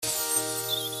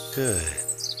Good.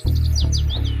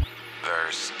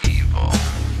 Verse evil.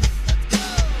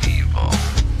 Evil.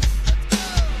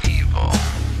 Evil.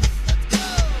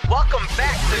 Welcome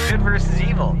back to Good vs.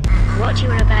 Evil. What you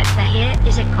are about to hear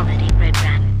is a comedy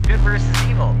program. Good vs.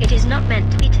 Evil. It is not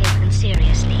meant to be taken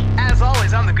seriously. As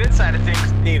always, on the good side of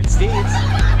things, David Steves.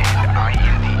 And I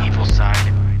am the evil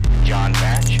side. John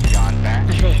Batch. John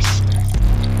Batch. This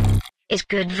is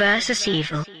Good vs.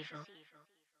 Evil.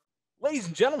 Ladies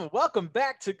and gentlemen, welcome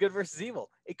back to Good vs.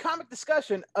 Evil, a comic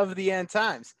discussion of the end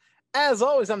times. As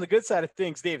always, on the good side of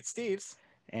things, David Steves.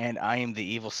 And I am the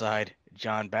evil side,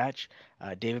 John Batch.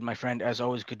 David, my friend, as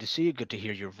always, good to see you. Good to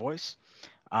hear your voice.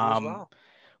 You as well.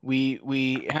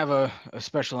 We have a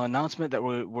special announcement that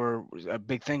we're a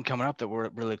big thing coming up that we're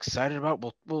really excited about.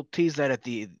 We'll tease that at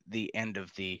the end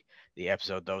of the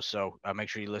episode, though. So make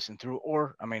sure you listen through,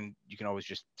 or I mean, you can always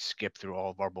just skip through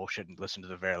all of our bullshit and listen to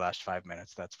the very last 5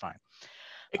 minutes. That's fine.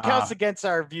 It counts against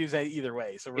our views either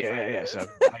way. So we're yeah. So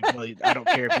I don't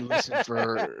care if you listen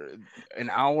for an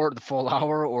hour, the full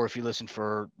hour, or if you listen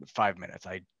for 5 minutes.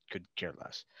 I could care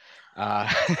less.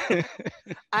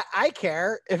 I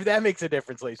care if that makes a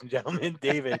difference, ladies and gentlemen.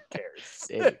 David cares.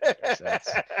 David cares.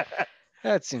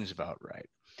 That seems about right.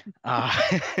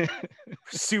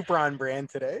 Super on brand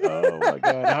today. Oh my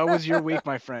God! How was your week,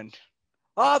 my friend?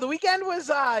 Oh, the weekend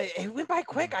was it went by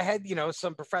quick. I had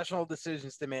some professional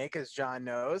decisions to make, as John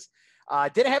knows.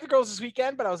 Didn't have the girls this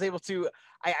weekend, but I was able to.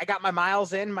 I got my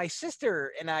miles in. My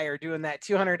sister and I are doing that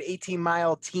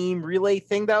 218-mile team relay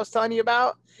thing that I was telling you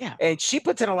about. Yeah. And she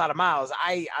puts in a lot of miles.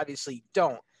 I obviously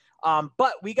don't.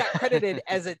 But we got credited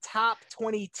as a top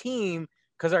 20 team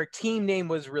because our team name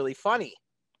was really funny.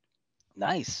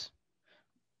 Nice.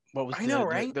 What was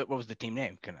right? What was the team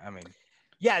name?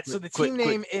 Yeah, so the team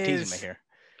name is me here.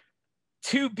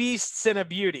 Two Beasts and a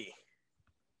Beauty.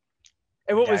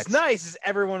 And what was nice is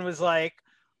everyone was like,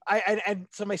 and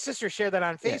so my sister shared that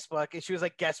on Facebook, and she was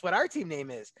like, guess what our team name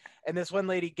is? And this one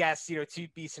lady guessed, Two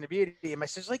Beasts and a Beauty. And my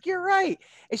sister's like, you're right.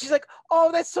 And she's like,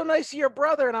 oh, that's so nice of your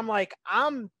brother. And I'm like,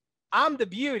 I'm the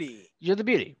beauty. You're the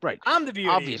beauty, right? I'm the beauty,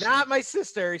 obviously. Not my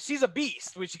sister. She's a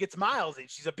beast when she gets miles in.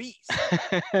 She's a beast.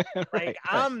 Right.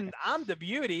 I'm the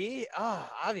beauty. Oh,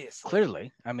 obviously.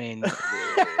 Clearly. I mean,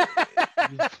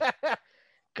 you've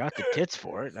got the tits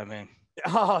for it. I mean.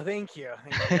 Oh, thank you.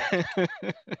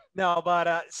 No,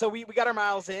 but so we got our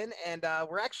miles in, and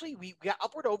we got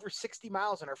upward over 60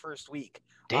 miles in our first week.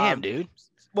 Damn, dude.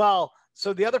 Well,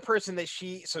 so the other person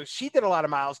she did a lot of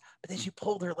miles, but then she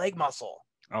pulled her leg muscle.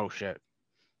 Oh shit.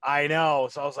 I know.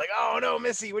 So I was like, oh no,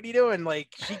 Missy, what are you doing? Like,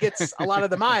 she gets a lot of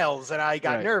the miles, and I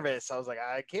got nervous. I was like,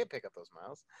 I can't pick up those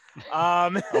miles.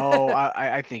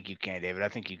 I think you can, David. I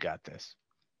think you got this.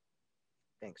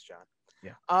 Thanks, John.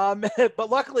 Yeah.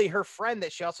 But luckily her friend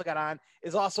that she also got on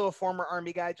is also a former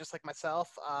Army guy, just like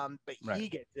myself. But he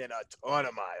gets in a ton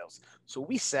of miles. So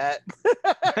we set.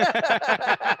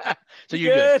 So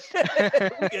you're good.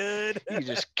 Good. You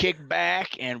just kick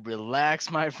back and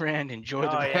relax, my friend. Enjoy the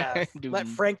ride. Let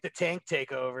Frank the Tank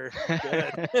take over. Good.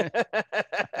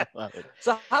 I love it.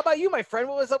 So how about you, my friend?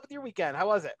 What was up with your weekend? How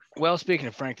was it? Well, speaking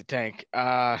of Frank the Tank,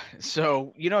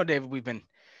 so David, we've been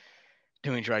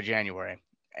doing Dry January.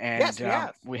 And yes,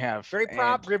 we have.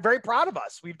 We're very proud of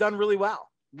us. We've done really well.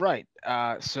 Right.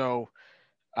 So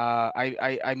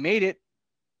I made it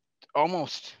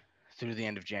almost through the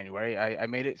end of January. I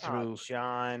made it through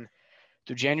John.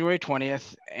 Through January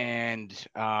 20th, and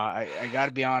I got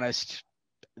to be honest,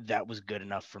 that was good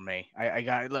enough for me.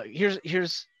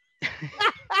 Here's.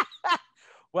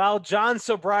 Well, John's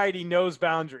sobriety knows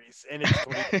boundaries, and it's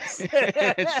 3 weeks.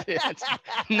 it's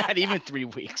not even 3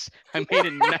 weeks. I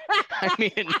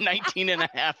made it 19 and a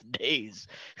half days.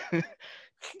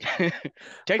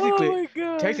 Technically,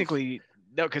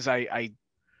 no, because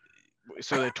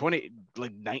so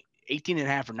the 18 and a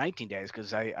half or 19 days,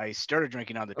 because I started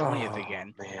drinking on the 20th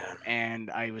again, man. And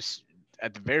I was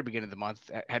at the very beginning of the month,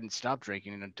 hadn't stopped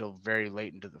drinking until very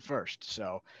late into the first,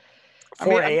 so.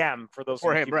 4 a.m. for those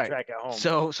who keep right. track at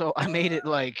home. So I made it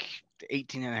like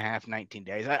 18 and a half, 19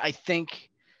 days. I think,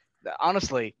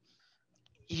 honestly,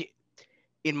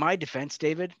 in my defense,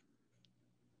 David,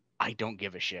 I don't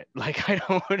give a shit. Like, I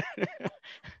don't.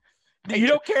 You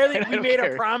don't care that we made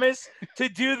a promise to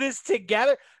do this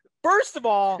together? First of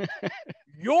all,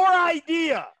 your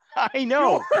idea. I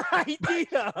know. Your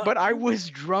idea. But I was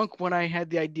drunk when I had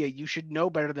the idea. You should know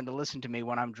better than to listen to me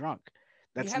when I'm drunk.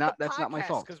 That's not my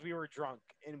fault. Because we were drunk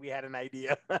and we had an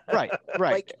idea. Right.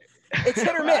 Like, it's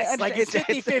hit or miss. Like, it's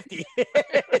 50-50.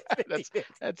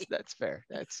 That's fair.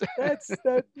 That's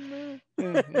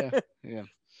yeah. yeah.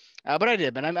 But I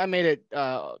did, man. I made it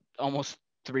almost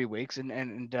 3 weeks,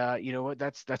 and you know what?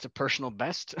 That's a personal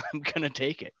best. I'm gonna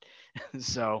take it.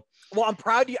 So. Well, I'm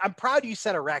proud you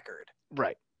set a record.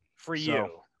 Right. For So, you.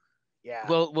 Yeah.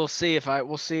 We'll see if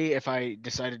I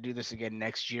decide to do this again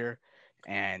next year,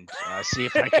 and see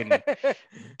if I can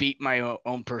beat my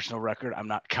own personal record. I'm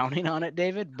not counting on it,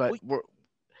 David, but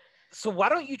so why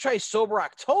don't you try Sober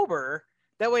October?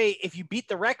 That way, if you beat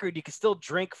the record, you can still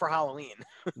drink for Halloween.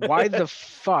 Why the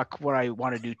fuck would I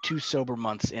want to do 2 sober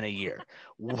months in a year?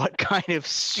 What kind of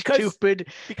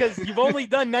stupid? Because you've only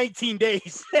done 19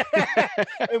 days,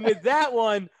 and with that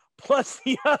one plus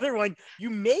the other one,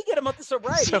 you may get a month of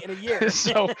sobriety in a year.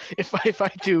 So if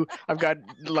I do, I've got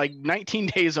like 19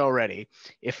 days already.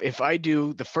 If I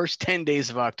do the first 10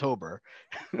 days of October,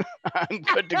 I'm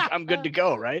good to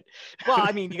go, right? Well,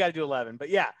 I mean, you got to do 11, but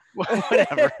yeah. Well,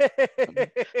 whatever.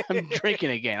 I'm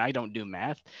drinking again. I don't do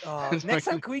math. Next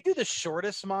time, can we do the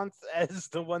shortest month as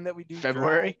the one that we do?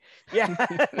 February? Yeah.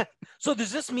 So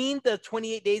does this mean the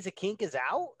 28 days of kink is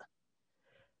out?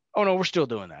 Oh no, we're still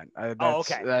doing that.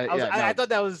 Okay. I thought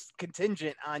that was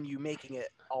contingent on you making it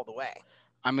all the way.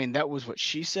 I mean, that was what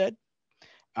she said.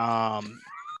 So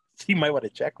you might want to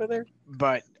check with her.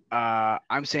 But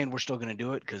I'm saying we're still going to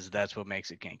do it because that's what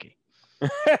makes it kinky.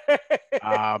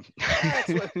 That's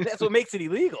what makes it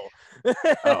illegal.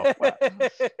 Oh, well,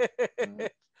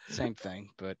 same thing.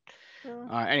 But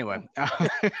anyway.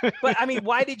 But I mean,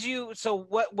 why did you? So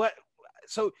what?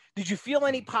 So did you feel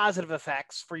any positive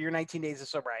effects for your 19 days of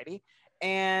sobriety?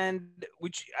 And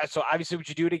so obviously would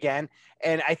you do it again?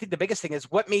 And I think the biggest thing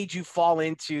is what made you fall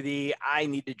into the I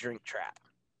need to drink trap?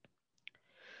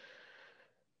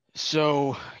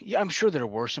 So yeah, I'm sure there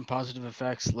were some positive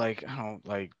effects. Like I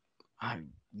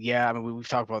mean we've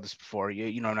talked about this before.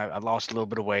 You know, and I lost a little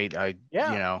bit of weight. You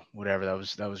know, whatever,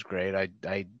 that was great.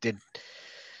 I did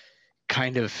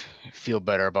kind of feel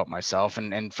better about myself,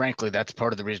 and frankly that's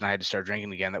part of the reason I had to start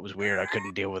drinking again. That was weird. I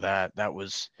couldn't deal with that. That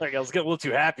was like I was getting a little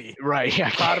too happy. Right. Yeah,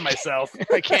 proud of myself.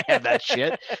 I can't have that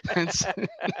shit.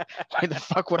 Why the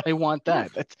fuck would I want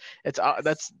that?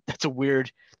 That's a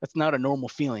weird, that's not a normal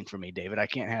feeling for me, David. I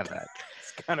can't have that.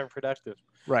 It's counterproductive.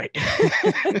 Right.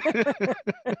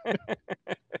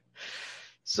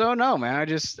 So no, man,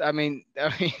 I mean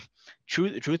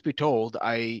truth be told,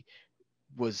 I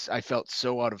felt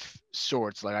so out of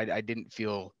sorts. Like I didn't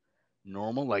feel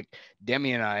normal. Like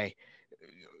Demi and I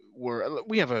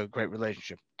we have a great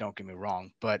relationship, don't get me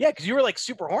wrong, but yeah, because you were like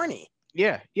super horny.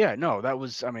 Yeah, no, that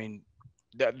was, I mean,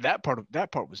 that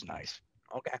part was nice.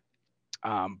 Okay.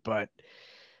 But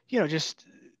you know, just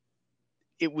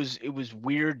it was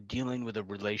weird dealing with a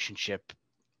relationship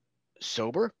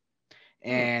sober.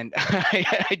 And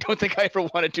I don't think I ever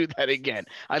want to do that again.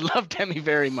 I love Demi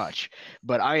very much,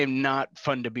 but I am not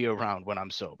fun to be around when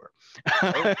I'm sober.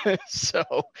 So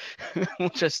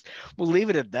we'll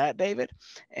leave it at that, David.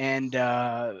 And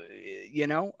you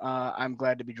know, I'm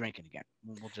glad to be drinking again.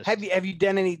 We'll just have you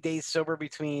done any days sober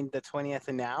between the 20th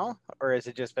and now, or has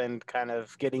it just been kind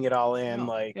of getting it all in?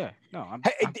 Had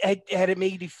it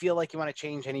made you feel like you want to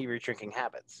change any of your drinking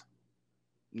habits?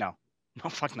 No. No,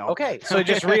 fuck no. Okay, so it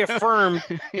just reaffirmed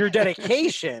your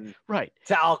dedication right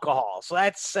to alcohol. So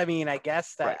that's, I mean, I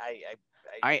guess that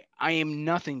right. I am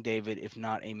nothing, David, if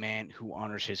not a man who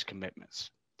honors his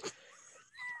commitments.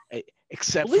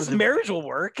 Except at least marriage will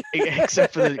work.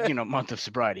 Except for the month of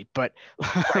sobriety, but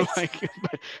right.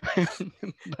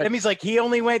 That means like he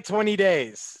only went 20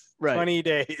 days. Right. 20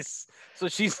 days. So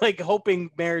she's like hoping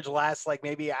marriage lasts like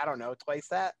maybe, I don't know, twice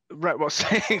that. Right. Well,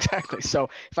 exactly. So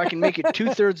if I can make it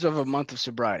 2/3 of a month of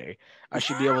sobriety, I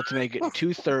should be able to make it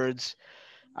 2/3.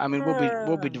 I mean,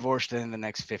 we'll be divorced in the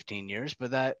next 15 years,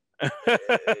 but that,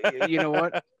 you know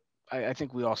what? I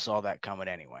think we all saw that coming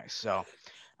anyway. So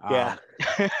yeah.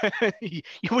 What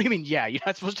do you mean? Yeah, you're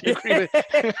not supposed to agree with.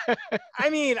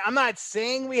 I mean, I'm not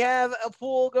saying we have a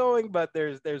pool going, but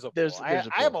there's a pool. I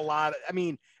have a lot. I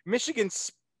mean,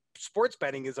 Michigan's sports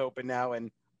betting is open now,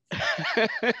 and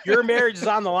your marriage is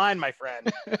on the line, my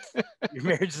friend. Your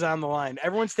marriage is on the line.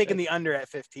 Everyone's taking the under at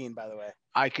 15, by the way.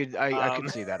 I could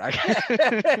see that.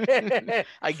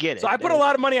 I get it. So I put a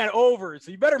lot of money on over,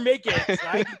 so you better make it so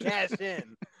I can cash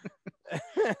in.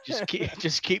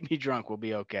 just keep me drunk. We'll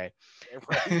be okay.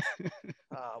 Right.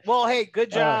 Well, hey,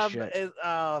 good job.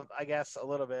 I guess a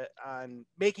little bit on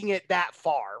making it that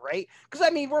far, right? Because I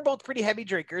mean, we're both pretty heavy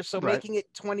drinkers, so right. Making it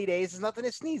 20 days is nothing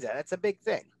to sneeze at. That's a big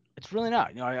thing. It's really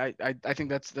not. You know, I think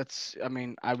that's. I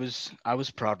mean, I was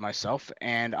proud of myself,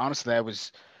 and honestly, I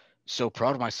was so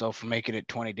proud of myself for making it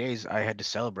 20 days. I had to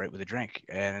celebrate with a drink,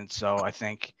 and so I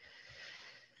think.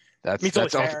 That's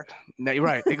fair. No, you're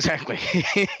right. Exactly.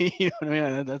 You know what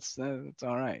I mean? That's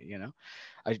all right. You know,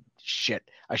 I should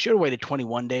have waited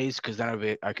 21 days because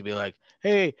then I could be like,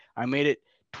 hey, I made it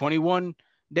 21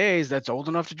 days. That's old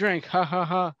enough to drink. Ha ha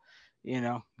ha. You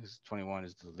know, because 21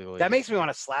 is the legal age. That makes me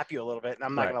want to slap you a little bit, and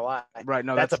I'm not gonna lie. Right?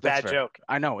 No, that's a bad fair. joke.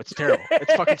 I know it's terrible.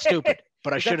 It's fucking stupid.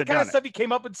 But I should have done it. Stuff you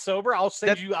came up with sober. I'll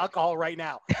send you alcohol right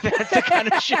now. That's the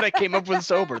kind of shit I came up with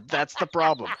sober. That's the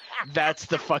problem. That's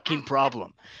the fucking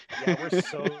problem. Yeah, we're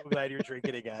so glad you're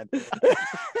drinking again.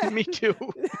 Me too.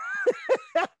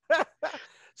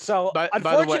 So,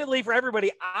 unfortunately for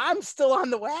everybody, I'm still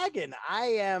on the wagon. I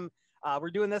am.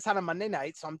 We're doing this on a Monday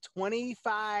night, so I'm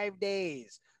 25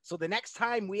 days. So the next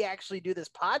time we actually do this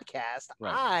podcast,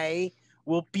 I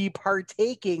will be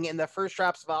partaking in the first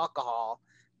drops of alcohol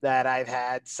that I've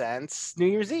had since New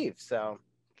Year's Eve. So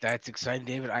that's exciting,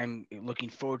 David. I'm looking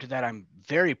forward to that. I'm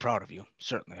very proud of you.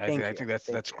 Certainly. I think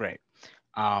that's great.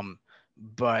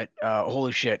 But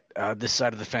holy shit, this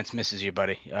side of the fence misses you,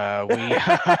 buddy. I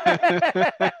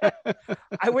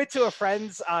went to a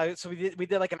friend's, so we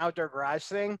did like an outdoor garage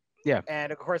thing. Yeah.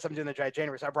 And of course I'm doing the dry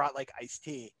January, so I brought like iced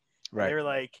tea. Right. They were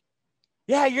like,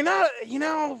 yeah, you're not,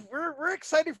 we're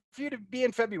excited for you to be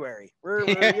in February. We're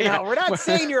not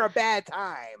saying you're a bad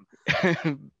time,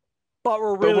 but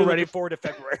we're really looking forward to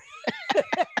February.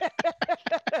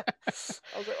 I was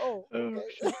like, oh, okay.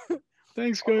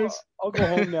 Thanks, guys. I'll go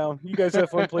home now. You guys have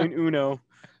fun playing Uno.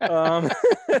 Oh,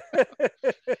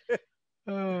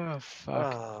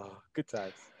 fuck. Oh, good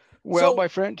times. Well, my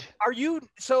friend,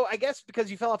 so I guess because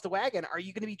you fell off the wagon, are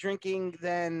you going to be drinking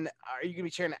then? Are you going to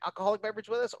be sharing an alcoholic beverage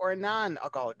with us or a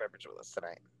non-alcoholic beverage with us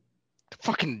tonight?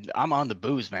 I'm on the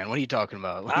booze, man. What are you talking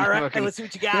about? All right, let's see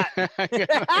what you got. Look at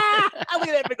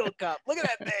that big old cup. Look at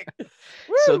that thing.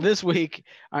 Woo! So this week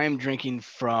I am drinking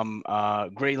from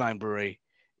Gray Line Brewery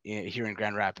here in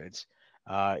Grand Rapids.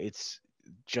 It's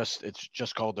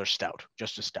just called their stout,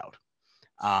 just a stout.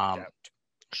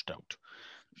 Stout.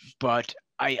 But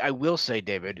I will say,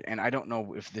 David, and I don't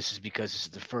know if this is because this is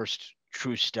the first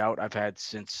true stout I've had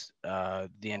since the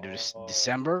end of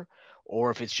December,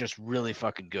 or if it's just really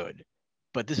fucking good.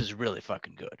 But this is really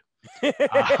fucking good.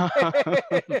 I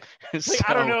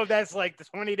don't know if that's like the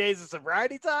 20 days of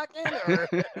sobriety talking, or.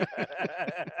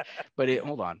 But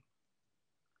hold on.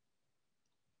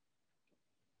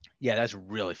 Yeah, that's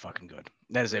really fucking good.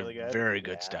 That is really a very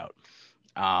good stout.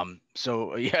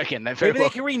 So yeah, again, that maybe they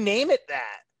can rename it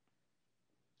that.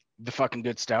 The fucking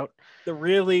good stout. The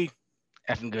really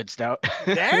effing good stout.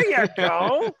 There you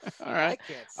go. All right.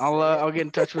 I'll get in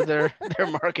touch with their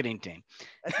marketing team.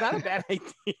 That's not a bad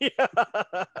idea.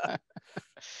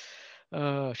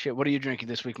 Shit. What are you drinking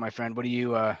this week, my friend? What are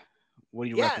you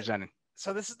representing?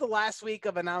 So this is the last week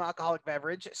of a non-alcoholic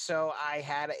beverage. So I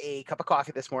had a cup of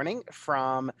coffee this morning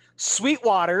from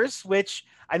Sweetwater's, which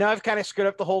I know I've kind of screwed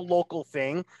up the whole local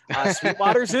thing.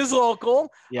 Sweetwater's is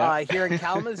local here in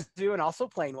Kalamazoo and also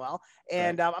Plainwell.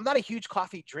 And I'm not a huge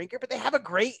coffee drinker, but they have a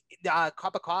great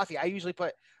cup of coffee. I usually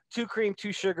put 2 cream,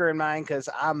 2 sugar in mine because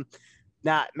I'm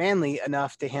not manly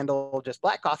enough to handle just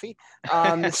black coffee.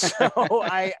 So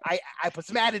I put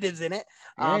some additives in it,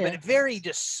 but it very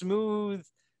just smooth.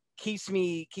 Keeps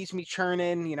me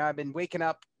churning. I've been waking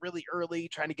up really early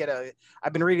trying to get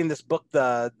I've been reading this book,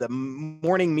 the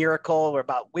Morning Miracle, or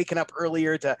about waking up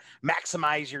earlier to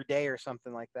maximize your day or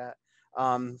something like that.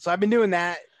 So I've been doing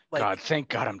that. Like, God, thank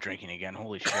God I'm drinking again.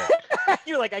 Holy shit.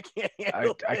 You're like, I can't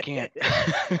handle it. I can't.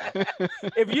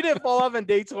 If you didn't fall off on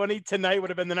day 20, tonight would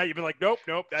have been the night you'd be like, nope,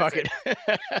 that's fuck it.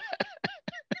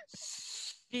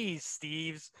 Jeez,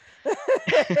 Steves.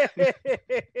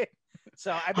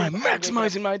 So I'm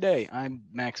maximizing my day. I'm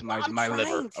maximizing my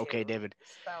liver. Okay, David.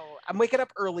 So I'm waking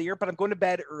up earlier, but I'm going to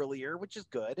bed earlier, which is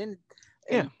good. And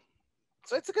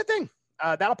so it's a good thing.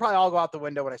 That'll probably all go out the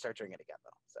window when I start drinking again, though.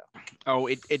 So. Oh,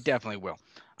 it definitely will.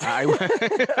 I'm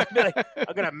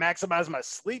gonna maximize my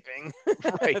sleeping,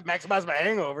 right? Maximize my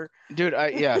hangover, dude.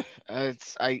 I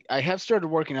have started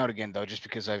working out again though, just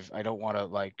because I don't want to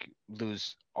like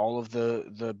lose all of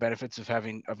the benefits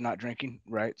of not drinking,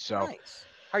 right? So. Nice.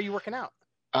 How are you working out?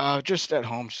 Just at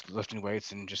home, just lifting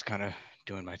weights and just kind of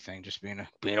doing my thing, just being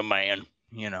a man,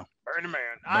 Burn a man.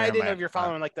 I didn't know if you're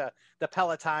following like the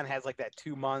Peloton has like that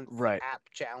 2-month app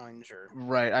challenge or.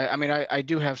 Right. I mean, I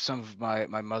do have some of my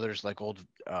mother's like old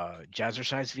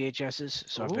Jazzercise VHSs,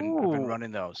 so I've been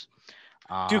running those.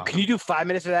 Dude, can you do 5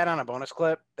 minutes of that on a bonus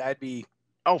clip? That'd be.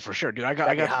 Oh, for sure, dude. I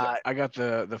got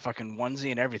the fucking onesie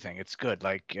and everything. It's good.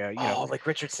 Like like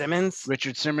Richard Simmons.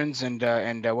 Richard Simmons and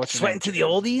what's Sweating to the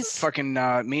oldies. Fucking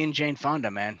me and Jane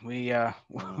Fonda, man. We got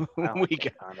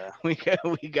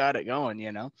it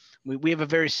going. We have a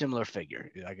very similar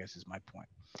figure, I guess is my point.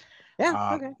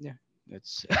 Yeah. Okay. Yeah.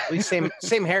 It's at least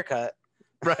same haircut.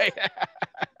 Right.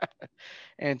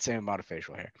 And same amount of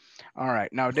facial hair. All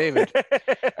right. Now, David,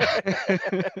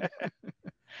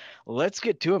 let's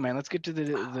get to it, man. Let's get to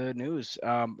the news.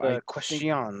 The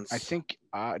questions. I think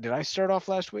did I start off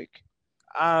last week?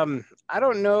 I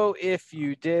don't know if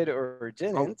you did or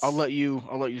didn't. I'll let you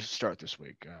start this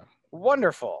week.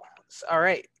 Wonderful. All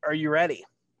right. Are you ready?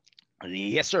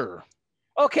 Yes, sir.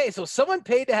 Okay, so someone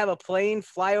paid to have a plane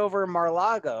fly over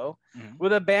Mar-a-Lago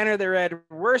with a banner that read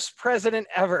 "Worst President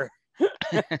Ever."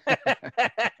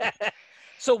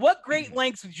 So what great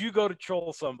lengths would you go to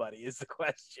troll somebody is the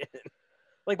question.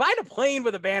 Like buying a plane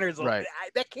with a banner is right.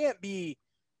 That can't be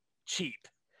cheap.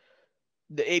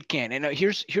 It can. And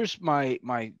here's my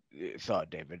thought,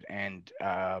 David. And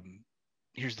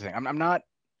here's the thing. I'm not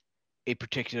a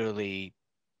particularly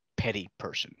petty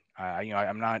person.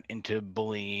 I'm not into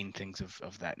bullying, things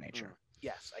of that nature.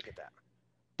 Yes, I get that.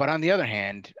 But on the other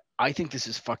hand, I think this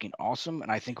is fucking awesome,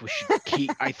 and I think we should keep.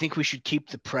 I think we should keep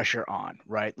the pressure on,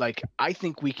 right? Like I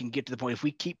think we can get to the point if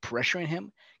we keep pressuring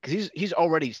him because he's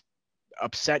already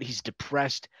upset. He's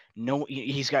depressed.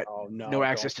 He's got no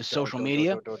access to social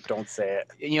media. Don't say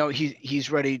it.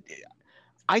 He's ready.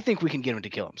 I think we can get him to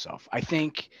kill himself. I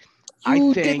think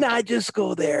did not just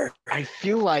go there. I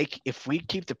feel like if we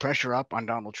keep the pressure up on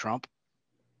Donald Trump,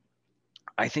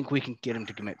 I think we can get him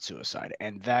to commit suicide,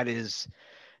 and I would be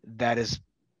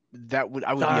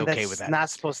okay with that. That's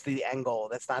not supposed to be the angle.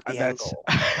 That's not the angle.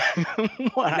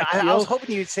 I was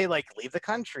hoping you'd say like leave the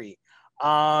country.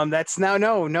 That's now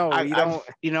no. You don't.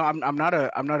 I'm not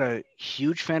a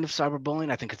huge fan of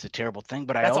cyberbullying. I think it's a terrible thing.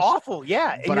 But that's awful.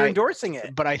 Yeah, and you're endorsing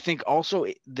it. But I think also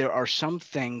there are some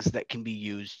things that can be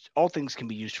used. All things can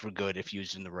be used for good if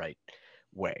used in the right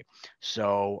way.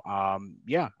 So I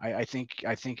think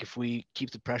if we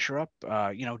keep the pressure up,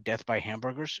 death by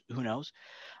hamburgers. Who knows?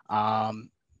 I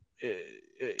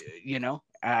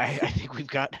think we've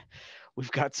got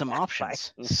some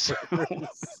options. So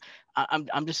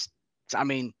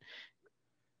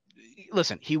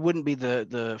listen, he wouldn't be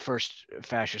the first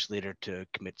fascist leader to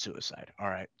commit suicide. All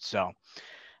right. So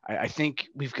I think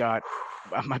we've got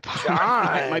my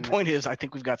point is I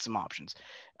think we've got some options.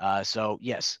 So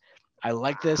yes, I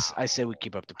like this. I say we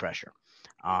keep up the pressure.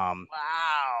 Wow.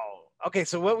 Okay.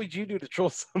 So what would you do to troll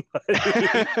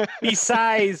somebody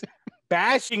besides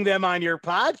bashing them on your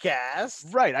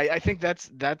podcast? Right. I think that's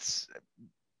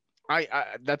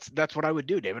what I would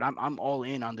do, David. I'm all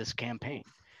in on this campaign.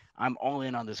 I'm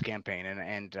gonna,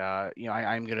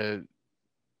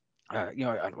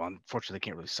 unfortunately,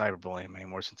 can't really cyberbully him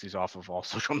anymore since he's off of all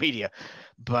social media.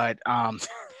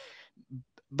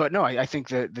 But no, I think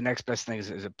the next best thing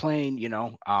is a plane.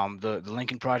 The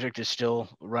Lincoln Project is still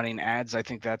running ads. I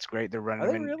think that's great. They're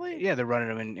running them really? Yeah, they're running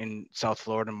them in South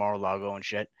Florida, Mar-a-Lago, and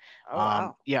shit. Oh,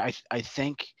 wow. Yeah, I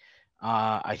think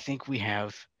we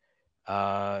have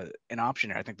an option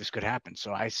there. I think this could happen.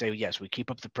 So I say yes, we keep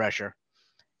up the pressure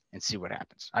and see what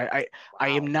happens. I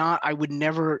would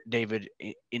never, David,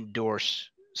 endorse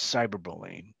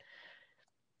cyberbullying.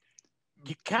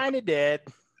 You kind of did.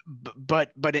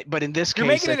 But in this case, you're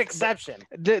making an exception.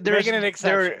 There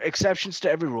are exceptions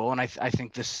to every rule, and I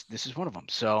think this is one of them.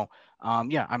 So I'm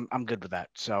good with that.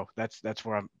 So that's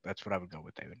what I would go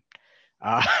with, David.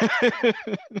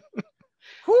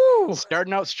 Whew.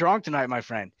 Starting out strong tonight, my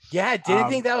friend. Yeah, didn't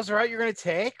think that was the route you're going to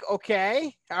take.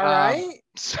 Okay, all right.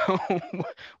 So,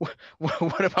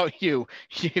 what about you?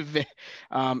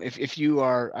 If you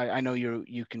are, I know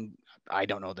you can. I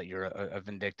don't know that you're a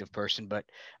vindictive person, but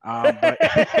in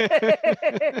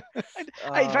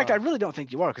fact, I really don't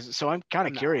think you are. So I'm kind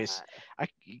of curious.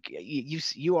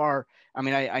 You are. I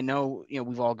mean, I know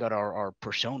we've all got our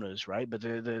personas, right? But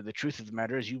the truth of the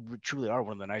matter is, you truly are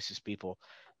one of the nicest people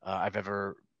I've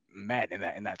ever met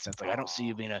in that sense. Like I don't see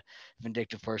you being a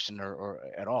vindictive person or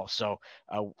at all. So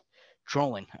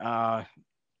trolling,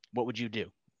 what would you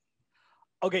do?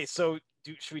 Okay, so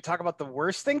should we talk about the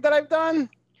worst thing that I've done?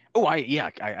 Oh, I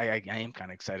am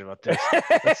kind of excited about this.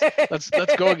 let's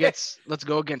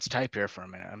go against type here for a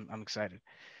minute. I'm excited.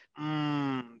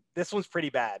 This one's pretty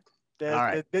bad. All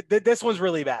right. This one's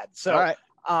really bad. So all right.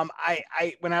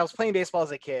 I when I was playing baseball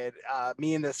as a kid,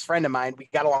 me and this friend of mine, we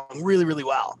got along really, really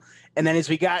well. And then as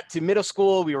we got to middle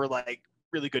school, we were like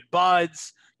really good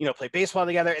buds, played baseball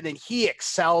together. And then he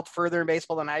excelled further in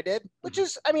baseball than I did, which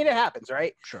is, I mean, it happens,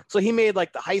 right? Sure. So he made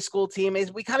like the high school team.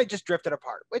 We kind of just drifted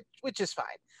apart, which is fine.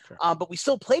 Sure. But we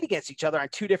still played against each other on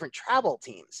two different travel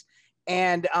teams.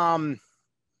 And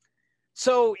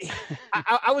so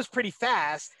I was pretty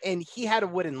fast, and he had a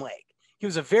wooden leg. He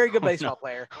was a very good baseball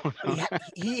player.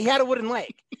 He had a wooden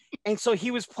leg. And so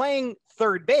he was playing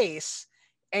third base,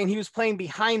 and he was playing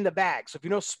behind the bag. So if you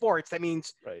know sports, that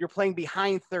means you're playing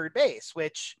behind third base,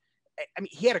 which, I mean,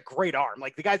 he had a great arm.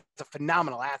 Like, the guy's a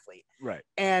phenomenal athlete. Right.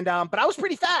 And, but I was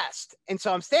pretty fast. And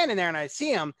so I'm standing there and I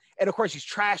see him. And of course he's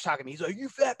trash talking me. He's like, "You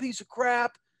fat piece of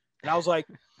crap." And I was like,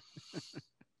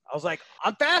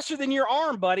 "I'm faster than your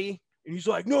arm, buddy." And he's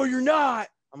like, "No, you're not."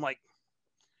 I'm like,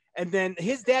 and then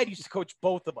his dad used to coach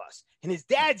both of us. And his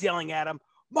dad's yelling at him,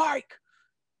 "Mike,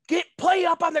 play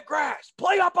up on the grass,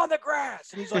 play up on the grass."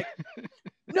 And he's like,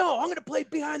 "No, I'm going to play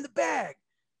behind the bag."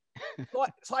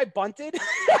 So I bunted.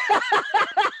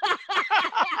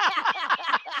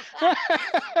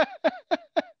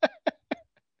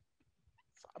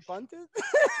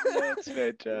 That's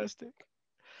fantastic.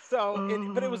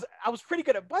 So, but I was pretty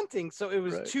good at bunting. So it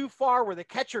was too far where the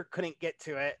catcher couldn't get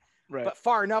to it, but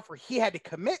far enough where he had to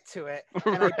commit to it.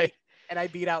 And I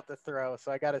beat out the throw.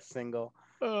 So I got a single.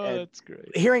 Oh, and that's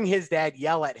great. Hearing his dad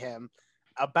yell at him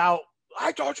about,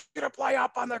 "I told you to play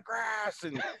up on the grass,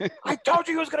 and I told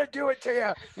you he was going to do it to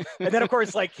you." And then, of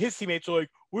course, like, his teammates are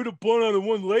like, "We're the bunt on the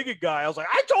one-legged guy." I was like,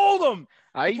 "I told him.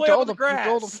 You told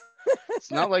him. It's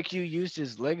not like you used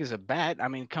his leg as a bat. I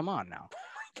mean, come on now.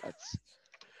 That's.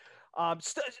 I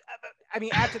mean,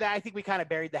 after that, I think we kind of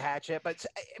buried the hatchet. But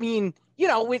I mean, you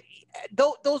know, when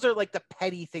those are like the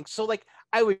petty things. So like,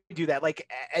 I would do that, like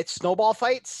at snowball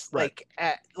fights, like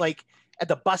at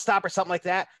the bus stop or something like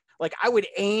that. Like, I would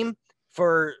aim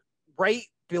for right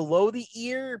below the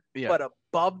ear, but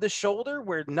above the shoulder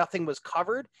where nothing was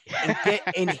covered,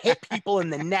 and hit people in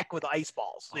the neck with ice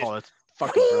balls. Oh, that's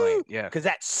fucking brilliant. Yeah. Because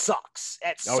that sucks.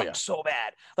 That sucks so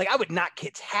bad. Like, I would knock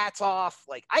kids' hats off.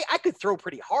 Like, I could throw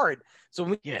pretty hard. So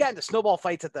when we got into snowball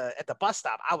fights at the bus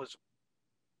stop, I was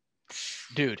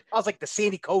like the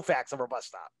Sandy Koufax of our bus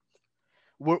stop.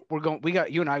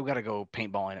 You and I got to go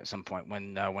paintballing at some point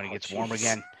when it gets warm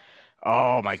again.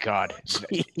 Oh my God.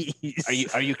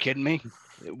 Jeez. Are you kidding me?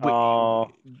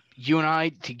 You and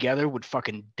I together would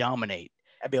fucking dominate.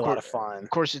 That'd be a lot of fun. Of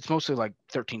course, it's mostly like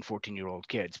 13, 14-year-old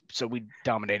kids, so we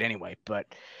dominate anyway. But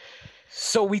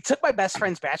so we took my best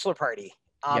friend's bachelor party,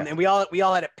 and we all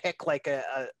had to pick like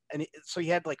so he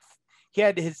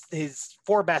had his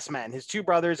four best men, his two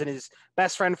brothers and his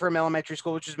best friend from elementary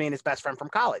school, which was me, and his best friend from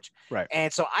college. Right.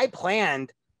 And so I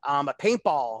planned a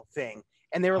paintball thing,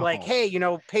 and they were like, "Hey, you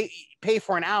know, pay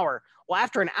for an hour." Well,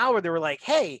 after an hour, they were like,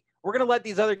 "Hey, we're gonna let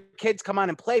these other kids come on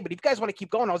and play, but if you guys want to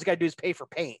keep going, all you gotta do is pay for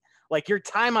paint. Like, your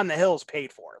time on the hill is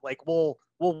paid for. Like, we'll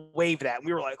waive that." And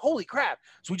we were like, "Holy crap!"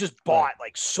 So we just bought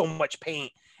like so much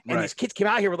paint, and these kids came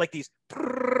out here with like these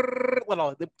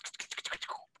little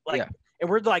and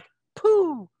we're like,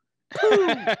 "Poo, poo."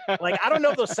 Like, I don't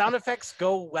know if those sound effects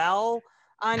go well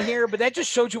on here, but that just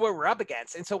showed you what we're up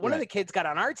against. And so one of the kids got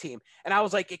on our team, and I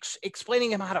was like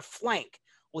explaining him how to flank.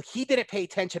 Well, he didn't pay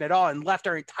attention at all and left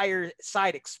our entire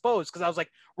side exposed, because I was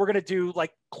like, "We're gonna do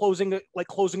like closing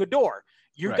a door.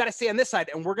 You've got to stay on this side,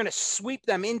 and we're gonna sweep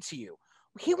them into you."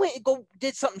 He went and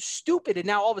did something stupid, and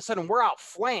now all of a sudden we're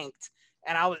outflanked,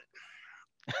 and I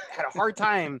had a hard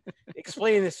time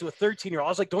explaining this to a 13-year-old. I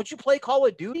was like, "Don't you play Call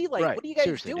of Duty? Like, what are you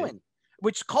guys doing?" Dude.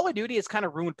 Which Call of Duty has kind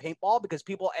of ruined paintball, because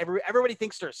everybody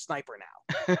thinks they're a sniper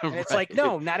now, and it's like,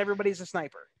 no, not everybody's a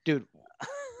sniper, dude.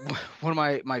 One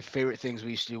of my favorite things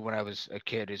we used to do when I was a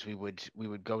kid is we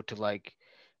would go to like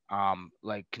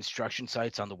construction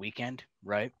sites on the weekend,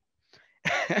 right?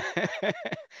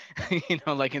 You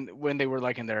know, like when they were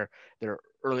like in their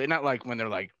early, not like when they're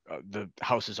like the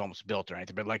house is almost built or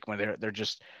anything, but like when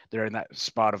they're in that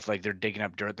spot of like they're digging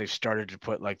up dirt, they've started to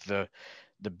put like the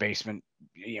basement,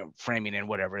 you know, framing in,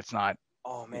 whatever. It's not.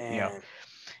 Oh man. You know,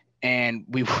 and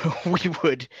we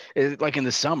would, like in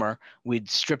the summer, we'd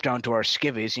strip down to our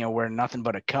skivvies, you know, wear nothing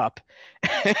but a cup,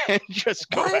 and just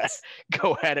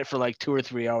go at it for like 2 or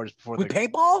 3 hours before with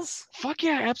paintballs. Fuck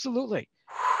yeah, absolutely.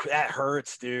 That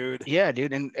hurts, dude. Yeah,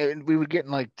 dude, and we would get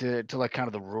in like to like kind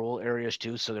of the rural areas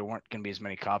too, so there weren't gonna be as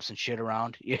many cops and shit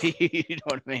around. You know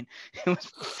what I mean? It was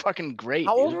fucking great.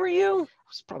 How old were you?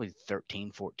 I was probably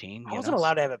 13, 14. I wasn't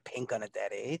allowed to have a paint gun at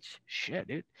that age. Shit,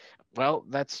 dude. Well,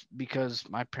 that's because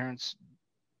my parents,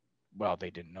 well, they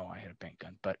didn't know I had a paint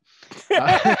gun, but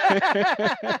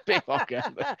paintball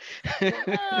gun. But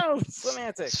oh,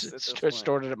 semantics.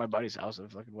 Stored it at my buddy's house. And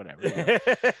fucking whatever. You know?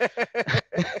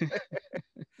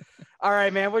 All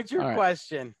right, man. What's your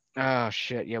question? Oh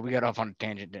shit! Yeah, we got off on a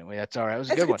tangent, didn't we? That's all right. It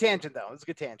was a good one. Tangent, though. It was a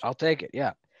good tangent. I'll take it.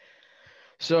 Yeah.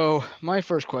 So my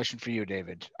first question for you,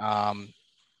 David.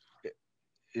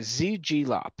 ZG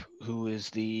Lop, who is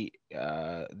the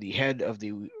head of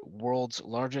the world's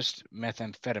largest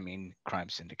methamphetamine crime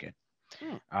syndicate,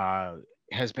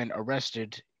 has been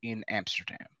arrested in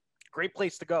Amsterdam. Great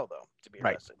place to go, though, to be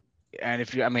arrested. And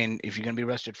if you're gonna be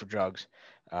arrested for drugs,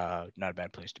 not a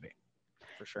bad place to be.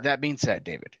 For sure. That being said,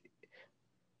 David,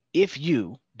 if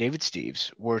you, David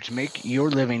Steves, were to make your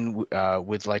living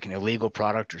with like an illegal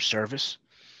product or service,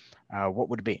 what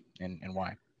would it be and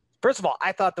why? First of all,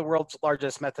 I thought the world's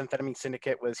largest methamphetamine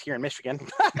syndicate was here in Michigan.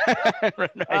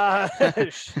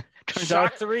 Right.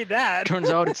 Shocked to read that.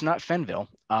 Turns out it's not Fenville.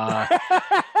 Of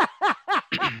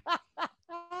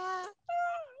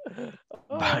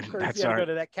course, that's you had to our- go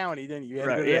to that county, didn't you? You had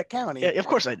Right, to go to yeah. that county. Yeah, of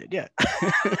course I did. Yeah.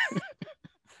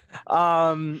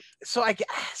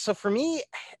 So for me,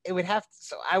 it would have to,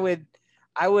 so I would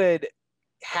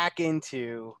hack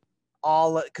into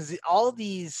because all of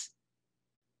these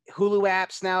Hulu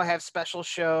apps now have special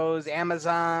shows,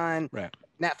 Amazon, Right.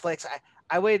 Netflix.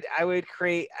 I would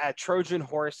create a Trojan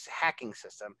horse hacking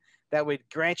system that would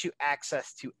grant you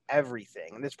access to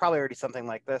everything. And there's probably already something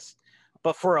like this,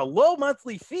 but for a low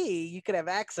monthly fee, you could have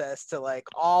access to like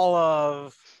all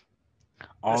of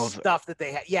the stuff that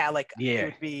they have. Yeah, like it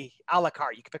would be a la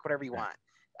carte. You could pick whatever you want.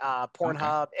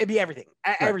 Pornhub, it'd be everything.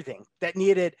 Everything that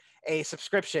needed a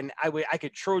subscription, I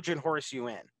could Trojan horse you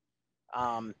in.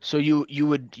 So you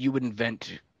would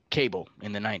invent cable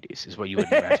in the 90s is what you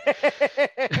would invent.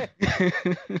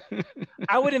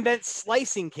 I would invent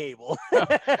slicing cable.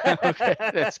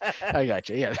 Okay, I got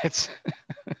you. Yeah, that's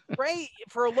right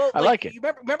for a low. I like it. You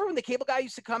remember when the cable guy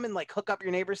used to come and like hook up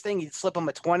your neighbor's thing? You'd slip him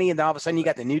a 20, and then all of a sudden you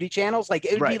got the nudie channels. Like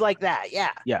it would be like that.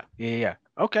 Yeah. Yeah.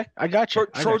 Okay, I got you.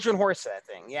 Trojan horse that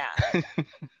thing. Yeah.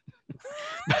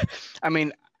 I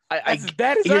mean, That's as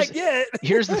bad as I get.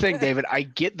 Here's the thing, David. I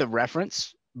get the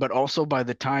reference, but also by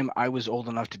the time I was old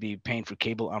enough to be paying for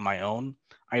cable on my own,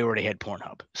 I already had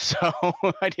Pornhub, so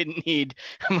I didn't need.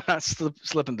 I'm not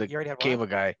slipping the cable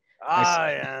guy.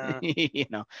 Yeah. You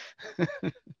know.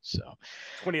 So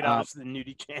 $20 to the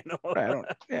nudie channel. Right,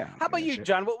 yeah. How about you,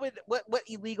 John? What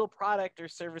illegal product or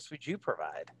service would you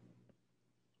provide?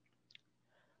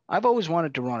 I've always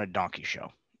wanted to run a donkey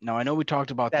show. Now I know we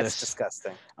talked about That's this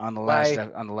disgusting on the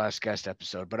last guest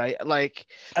episode, but I like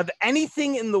of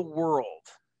anything in the world.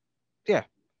 Yeah,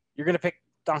 you're gonna pick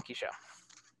donkey show.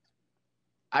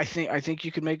 I think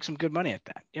you could make some good money at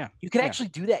that. Yeah, you could actually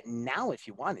do that now if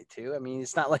you wanted to. I mean,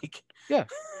 it's not like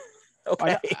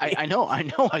okay. I know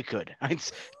I could. I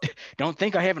don't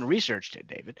think I haven't researched it,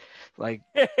 David. Like,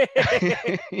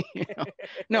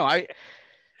 no, I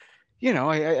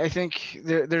think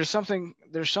there's something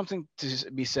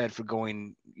to be said for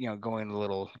going a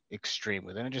little extreme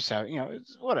with it and just how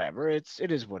it's whatever. It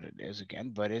is what it is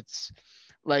again, but it's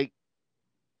like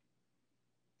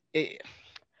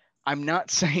I'm not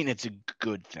saying it's a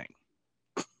good thing,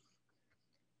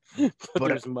 but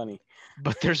there's money.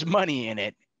 But there's money in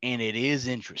it, and it is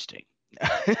interesting.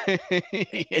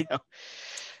 It's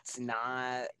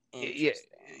not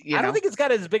interesting. I don't think it's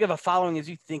got as big of a following as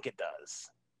you think it does.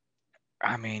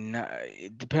 I mean,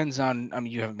 it depends on. I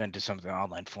mean, you haven't been to some of the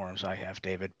online forums I have,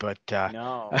 David, but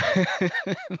no.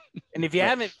 And if you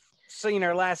haven't seen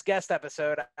our last guest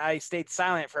episode, I stayed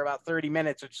silent for about 30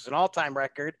 minutes, which is an all-time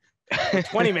record.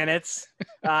 20 minutes.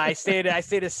 I stayed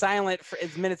as silent for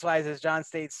as minutes wise as John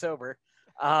stayed sober.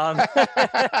 That's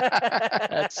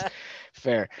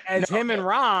fair. As him and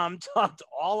Ram talked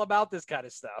all about this kind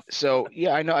of stuff. So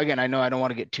yeah, I know. Again, I know I don't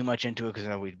want to get too much into it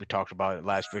because we talked about it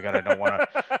last week, and I don't want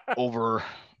to over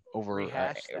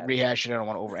rehash it. I don't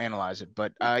want to overanalyze it.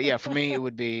 But yeah, for me, it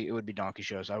would be donkey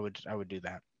shows. I would do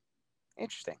that.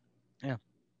 Interesting. Yeah.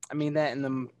 I mean that in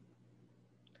the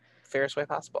fairest way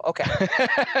possible. Okay.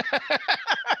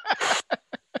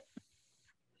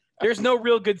 There's no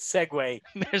real good segue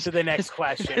to the next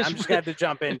question. I'm just going to have to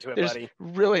jump into it, buddy.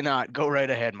 Really not. Go right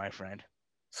ahead, my friend.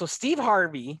 So Steve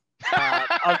Harvey.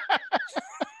 I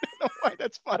don't know why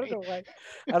that's funny.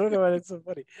 I don't know why that's so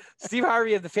funny. Steve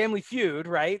Harvey of the Family Feud,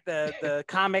 right? The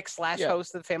comic /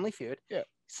 host of the Family Feud. Yeah.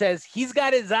 Says he's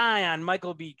got his eye on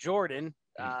Michael B. Jordan,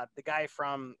 the guy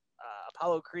from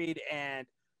Apollo Creed and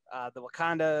the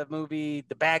Wakanda movie.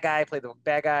 The bad guy played the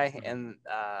bad guy, and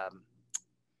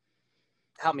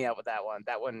help me out with that one.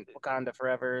 That one, Wakanda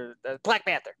Forever, the Black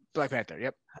Panther. Black Panther.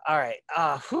 Yep. All right.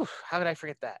 How did I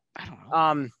forget that? I don't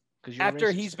know.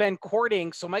 After he's been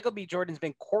courting, so Michael B. Jordan's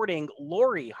been courting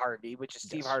Lori Harvey, which is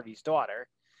Steve Harvey's daughter.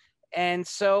 And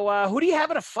so, who do you have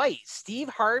in a fight, Steve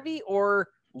Harvey or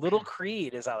Little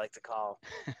Creed, as I like to call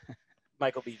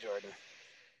Michael B. Jordan?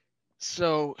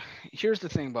 So here's the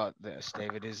thing about this,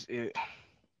 David,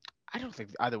 I don't think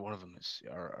either one of them is,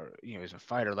 is a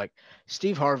fighter. Like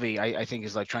Steve Harvey, I think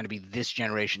is like trying to be this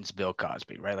generation's Bill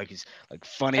Cosby, right? Like he's like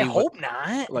funny, I hope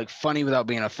not. like funny without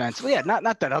being offensive. Well, yeah,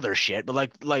 not that other shit, but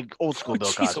like old school Bill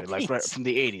Jeez Cosby, like right Louise. from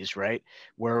the '80s, right?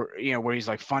 Where where he's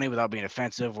like funny without being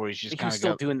offensive, where he's just He kind was of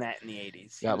still got. doing that in the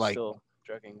 80s. He Yeah, was like- still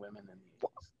drugging women in the 80s.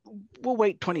 We'll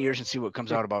wait 20 years and see what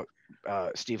comes out about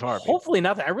Steve Harvey. Hopefully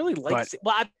nothing. I really like. But-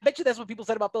 Well, I bet you that's what people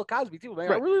said about Bill Cosby too. Like,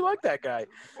 I Right. really like that guy.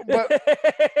 But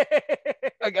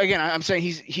again, I'm saying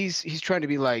he's trying to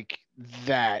be like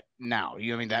that now. You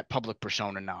know what I mean? That public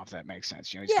persona now, if that makes sense.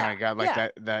 He's Yeah, kind of got like yeah.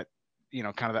 that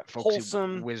kind of that folksy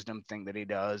Wholesome. wisdom thing that he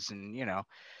does, and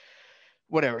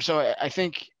whatever. So I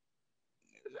think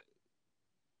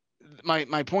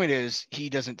my point is he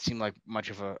doesn't seem like much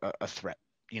of a threat.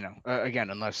 Again,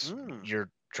 unless you're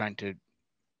trying to,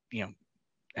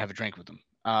 have a drink with him.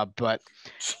 But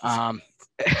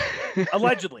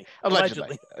allegedly.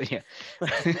 yeah.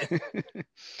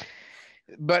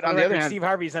 But on the other hand, Steve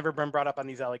Harvey's never been brought up on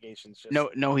these allegations. Just,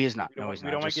 no, he is not. we No, don't, he's we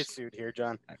not. don't want to get Just- sued here,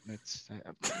 John. It's,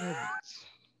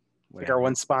 Like our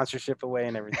one sponsorship away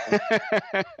and everything.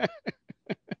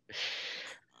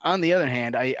 On the other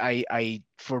hand, I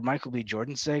for Michael B.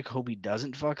 Jordan's sake, hope he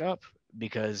doesn't fuck up,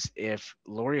 because if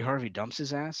Lori Harvey dumps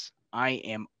his ass, I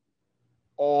am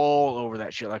all over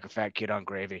that shit like a fat kid on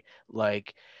gravy.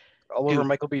 Like, All over Dude.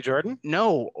 Michael B. Jordan?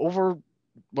 no, over,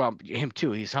 well, him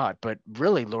too, he's hot, but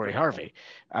really Lori Harvey.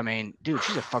 I mean, dude,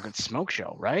 she's a fucking smoke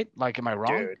show, right? Like, am I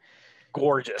wrong? Dude,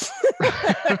 gorgeous.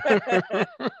 Yeah,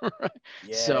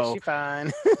 So- she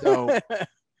fine. So,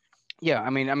 yeah, I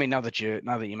mean, now that you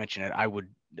mention it, I would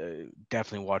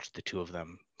definitely watch the two of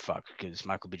them fuck, because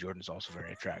Michael B. Jordan is also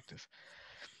very attractive.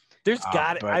 There's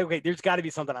got to but- there's got to be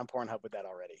something on Pornhub with that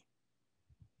already.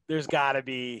 There's got to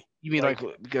be You mean like,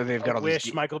 because they've got a all these?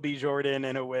 wish Michael B. Jordan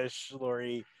and a wish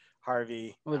Lori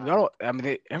Harvey. Well, they've got all, I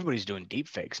mean, everybody's doing deep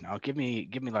fakes now. Give me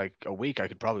like a week, I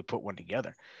could probably put one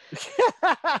together.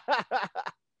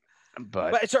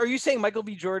 But But so are you saying Michael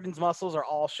B. Jordan's muscles are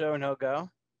all show no go?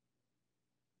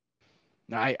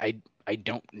 no, I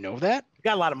don't know that. He's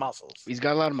got a lot of muscles. He's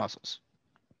got a lot of muscles.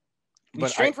 He's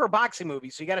But trained for a boxing movie,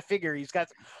 so you got to figure he's got.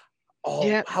 Oh,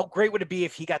 Yeah. how great would it be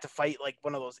if he got to fight like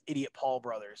one of those idiot Paul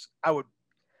brothers? I would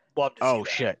love to see Oh that.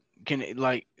 shit! Can it,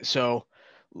 like, so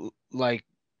like,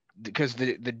 because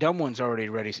the dumb one's already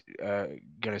ready,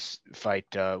 gonna fight.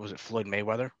 Was it Floyd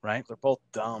Mayweather? Right. They're both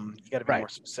dumb. You got to be Right. more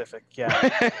specific.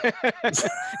 Yeah,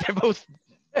 They're both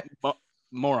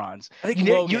morons. I think You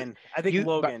did- Logan. I think you- but-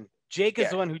 Logan. Jake is yeah.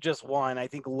 the one who just won. I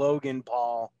think Logan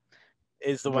Paul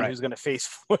is the one Right. who's going to face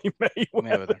Floyd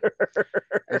Mayweather.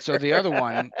 And so the other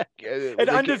one, An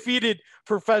undefeated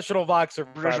professional boxer.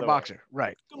 by professional the way. boxer,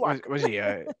 right? Good luck. Was he?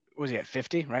 Was he at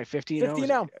 50? Right, 50. 50 Was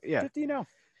now. he- Yeah. 50 now.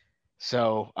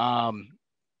 So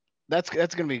that's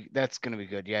gonna be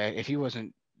good. Yeah, if he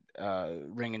wasn't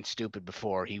ringing stupid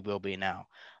before, he will be now.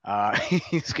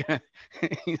 He's gonna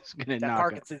That knock him.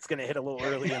 Parkinson's going to hit a little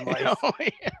early in life. Oh,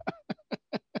 yeah.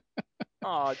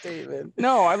 Oh, David.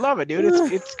 No, I love it, dude.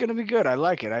 It's gonna be good. I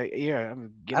like it.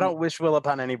 I don't wish will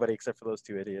upon anybody except for those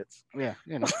two idiots. Yeah,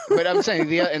 but I'm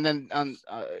saying and then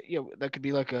that could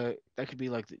be like a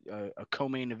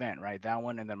co-main event, right? That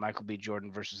one, and then Michael B.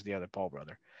 Jordan versus the other Paul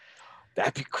brother,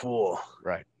 That'd be cool.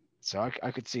 right? So I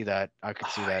could see that. I could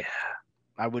see Oh, that. yeah.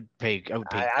 I would pay. I would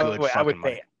pay I good would fucking pay.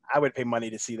 money I would pay money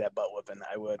to see that butt whooping.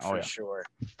 I would Oh, for yeah. sure.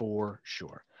 for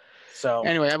sure. So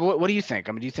Anyway, what do you think?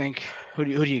 I mean, do you think who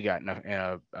do you got in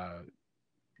a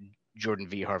Jordan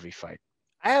v Harvey fight?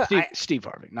 Steve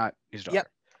Harvey, not his daughter.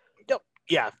 Yep.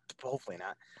 Yeah, hopefully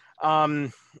not.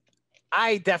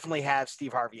 I definitely have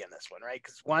Steve Harvey in this one, right?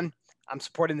 Because one, I'm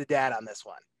supporting the dad on this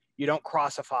one. You don't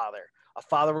cross a father. A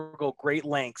father will go great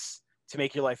lengths to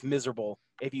make your life miserable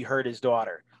if you hurt his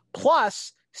daughter.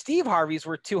 Plus, Steve Harvey's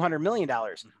worth $200 million.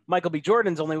 Michael B.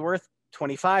 Jordan's only worth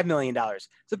 $25 million. It's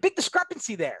a big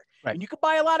discrepancy there. Right. And you could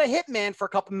buy a lot of Hitman for a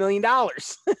couple $1 million.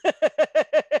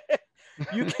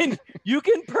 you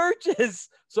can purchase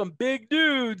some big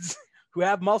dudes who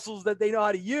have muscles that they know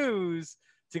how to use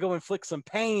to go inflict some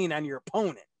pain on your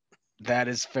opponent. That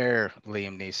is fair,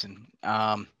 Liam Neeson.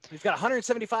 He's got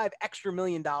 175 extra $1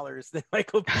 million that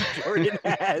Michael B. Jordan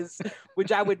has,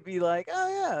 which I would be like,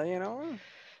 oh yeah,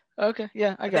 Okay,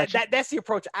 yeah, I got you. that's the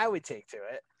approach I would take to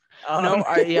it.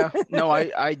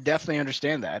 I definitely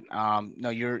understand that. No,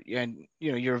 you're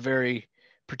a very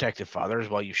protective father, as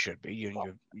well you should be.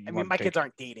 You I mean, my kids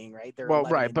aren't dating, right? They're Well,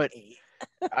 11 right, and but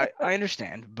 8. I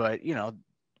understand, but you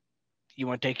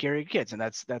want to take care of your kids, and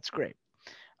that's great.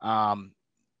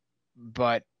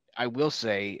 But I will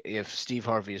say, if Steve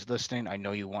Harvey is listening, I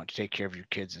know you want to take care of your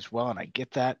kids as well, and I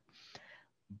get that.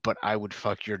 but I would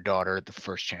fuck your daughter the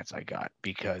first chance I got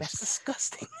because That's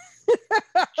disgusting.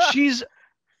 she's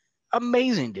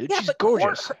amazing, dude. Yeah, She's but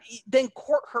gorgeous. then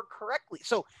court her correctly.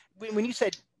 So when you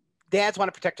said dads want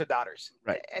to protect their daughters,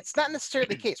 Right. It's not necessarily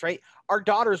the case, right? Our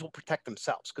daughters will protect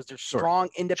themselves because they're strong,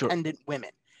 independent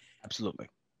women. Absolutely.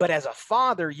 But as a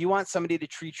father, you want somebody to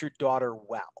treat your daughter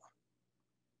well,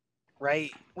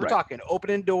 right? We're talking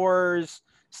opening doors,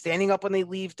 standing up when they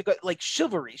leave to go, like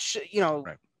chivalry,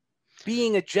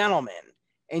 being a gentleman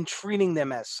and treating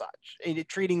them as such, and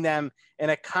treating them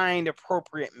in a kind,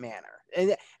 appropriate manner.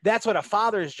 And that's what a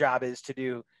father's job is to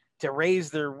do, to raise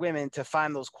their women to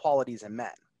find those qualities in men.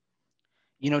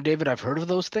 You know, David, I've heard of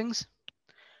those things.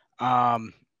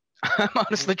 I'm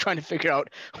honestly trying to figure out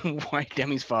why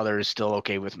Demi's father is still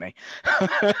okay with me.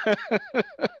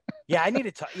 Yeah, I need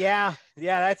to talk. Yeah.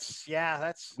 That's.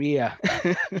 Yeah.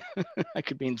 I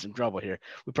could be in some trouble here.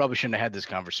 We probably shouldn't have had this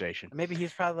conversation. Maybe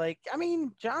he's probably like, I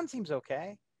mean, John seems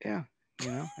okay. Yeah.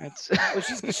 You know, that's. Well,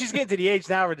 she's getting to the age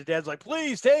now where the dad's like,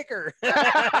 please take her.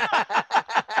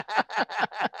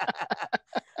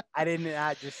 I did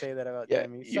not just say that about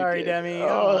Demi. Sorry, Demi.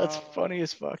 Oh, that's funny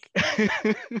as fuck.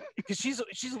 Because she's a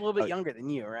little bit younger than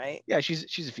you, right? Yeah, she's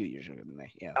a few years younger than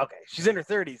me. Yeah. Okay, she's in her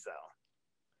 30s though.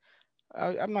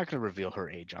 I'm not going to reveal her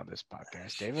age on this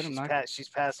podcast, David. She's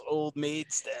past old maid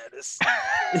status.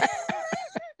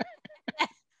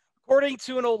 According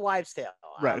to an old wives' tale.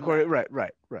 Right.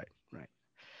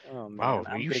 Oh, man, wow,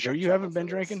 are you sure you haven't been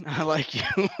drinking? I like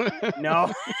you.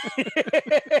 No.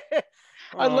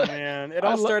 Man, it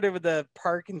all started with the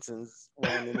Parkinson's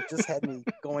one, and it just had me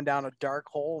going down a dark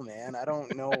hole, man. I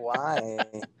don't know why.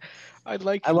 I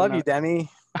love you, Demi.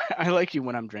 I like you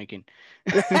when I'm drinking.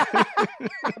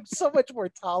 I'm so much more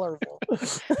tolerable.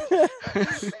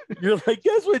 You're like,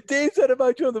 guess what Dave said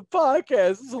about you on the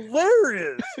podcast? It's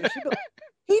hilarious.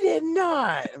 He did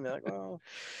not. I'm like, well.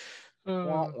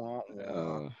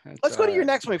 Let's go to your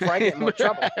next one before I get in more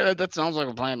trouble. That sounds like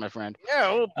a plan, my friend.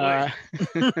 Yeah,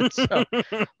 so,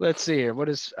 let's see here. What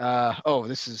is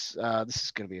this is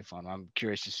gonna be a fun one. I'm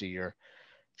curious to see your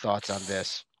thoughts on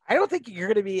this. I don't think I'm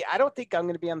gonna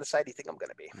be on the side you think I'm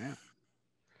gonna be. Yeah.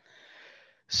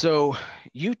 So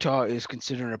Utah is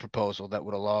considering a proposal that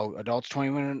would allow adults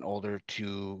 21 and older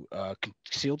to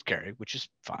concealed carry, which is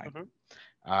fine.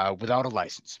 Without a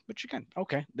license, which again,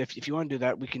 okay, if you want to do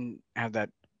that, we can have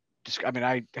that. I mean,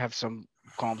 I have some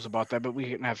qualms about that, but we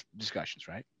can have discussions,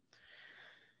 right?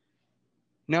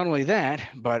 Not only that,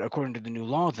 but according to the new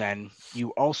law, then you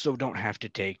also don't have to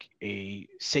take a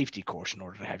safety course in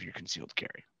order to have your concealed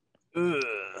carry. Ugh.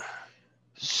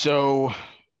 So,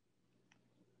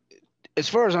 as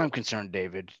far as I'm concerned,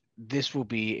 David, this will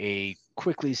be a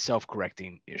quickly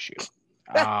self-correcting issue.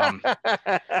 Because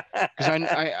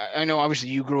I know obviously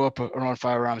you grew up around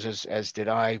firearms as did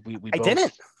I. We I both...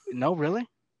 didn't. No, really?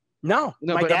 No,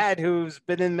 my dad, who's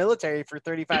been in the military for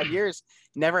 35 years,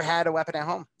 never had a weapon at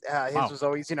home. His was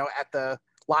always,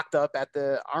 locked up at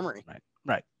the armory.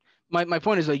 Right. My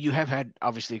point is that you have had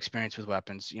obviously experience with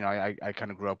weapons. You know, I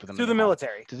kind of grew up with them through the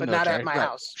military, but not at my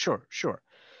house. Sure.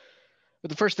 But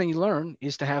the first thing you learn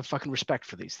is to have fucking respect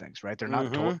for these things, right? They're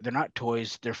not they're not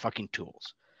toys. They're fucking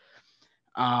tools.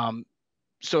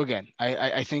 So again,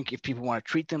 I think if people want to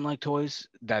treat them like toys,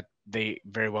 that they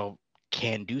very well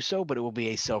can do so, but it will be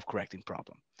a self-correcting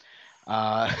problem.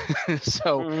 My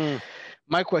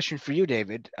question for you,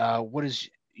 David, what is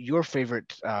your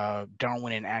favorite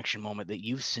Darwin in action moment that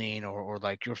you've seen, or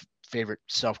like your favorite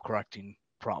self-correcting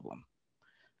problem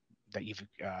that you've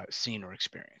seen or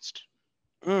experienced?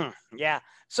 Yeah.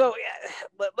 So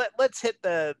let's hit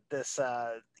this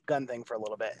gun thing for a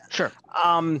little bit. Sure.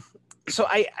 So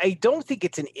I don't think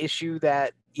it's an issue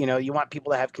that, you want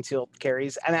people to have concealed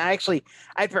carries. And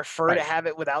I prefer to have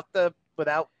it without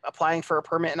applying for a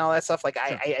permit and all that stuff. Like,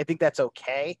 sure. I think that's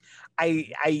okay.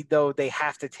 Though they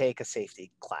have to take a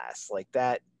safety class like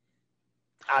that.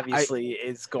 Obviously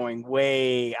is going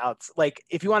way out. Like,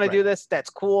 if you want to do this, that's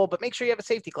cool, but make sure you have a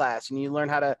safety class and you learn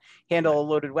how to handle a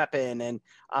loaded weapon. And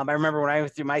I remember when I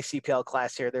went through my CPL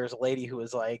class here, there was a lady who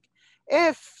was like,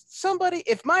 if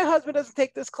my husband doesn't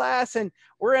take this class and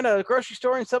we're in a grocery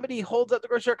store and somebody holds up the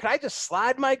grocery store, can I just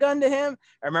slide my gun to him?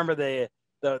 I remember the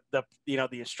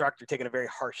instructor taking a very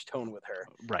harsh tone with her.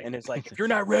 Right. And it's like, if you're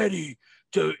not ready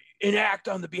to enact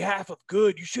on the behalf of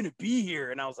good, you shouldn't be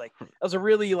here. And I was like, that was a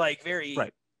really very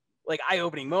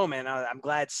eye-opening moment. I'm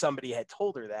glad somebody had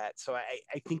told her that. So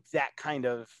I think that kind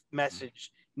of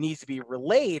message needs to be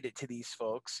relayed to these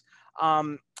folks.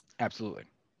 Absolutely.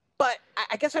 But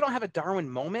I guess I don't have a Darwin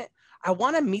moment. I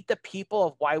want to meet the people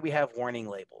of why we have warning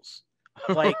labels.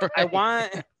 Like, right. I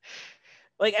want,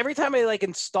 Like every time I like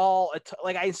install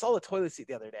I installed a toilet seat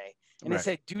the other day, and it Right.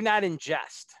 said "Do not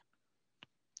ingest."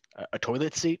 A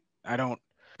toilet seat? I don't.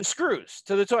 The screws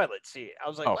to the toilet seat. I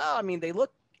was like, Oh. well, I mean, they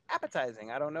look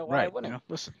appetizing. I don't know why I Right. wouldn't.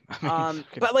 Listen. I mean,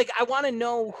 But like, I want to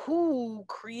know who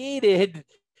created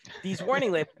these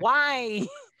warning labels. Why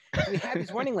do we have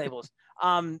these warning labels?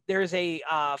 There's a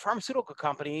pharmaceutical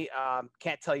company.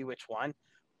 Can't tell you which one,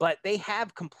 but they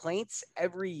have complaints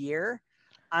every year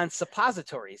on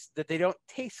suppositories that they don't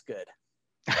taste good.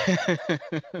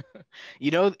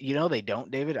 you know they don't,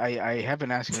 David. I have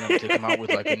been asking them to come out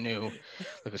with like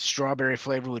a strawberry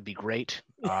flavor would be great.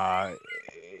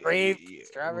 Grape,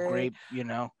 strawberry,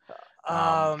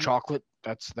 chocolate.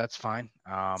 That's fine.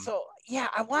 So yeah,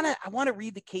 I wanna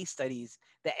read the case studies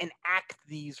that enact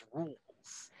these rules.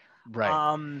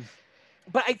 Right.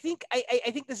 But I think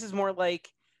this is more like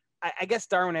I guess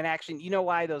Darwin in action. You know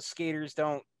why those skaters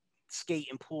don't skate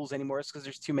in pools anymore? It's because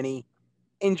there's too many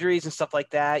injuries and stuff like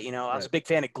that. You know, I was a big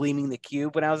fan of Gleaming the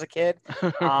Cube when I was a kid.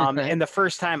 Right. And the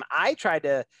first time I tried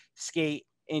to skate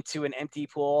into an empty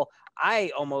pool,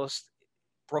 I almost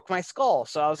broke my skull.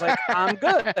 So I was like, I'm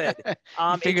good. It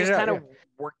just kind of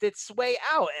worked its way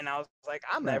out. And I was like,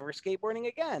 I'm never skateboarding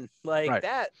again. Like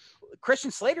that. Christian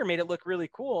Slater made it look really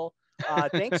cool.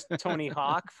 Thanks, Tony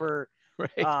Hawk, for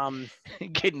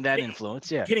getting that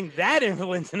influence. Yeah. Getting that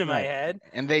influence into my head.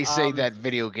 And they say that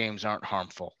video games aren't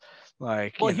harmful.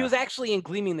 Like, well, he was actually in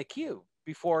Gleaming the Cube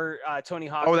before Tony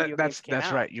Hawk. Oh, that's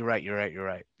right. You're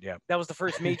right. Yeah. That was the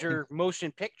first major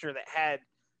motion picture that had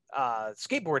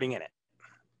skateboarding in it.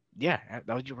 Yeah,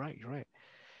 you're right.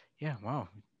 Yeah, wow.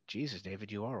 Jesus,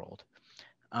 David, you are old.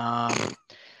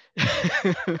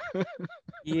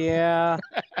 Yeah.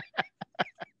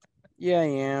 Yeah, I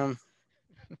am.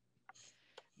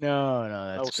 No, that's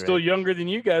I was great. still younger than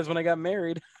you guys when I got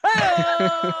married.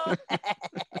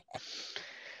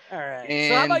 All right. And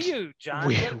so how about you, John?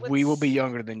 We will be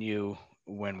younger than you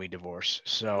when we divorce.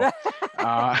 So no,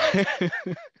 I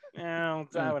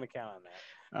wouldn't count on that.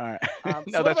 All right.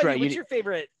 No, so that's right. What's your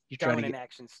favorite Darwin in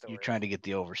action story? You're trying to get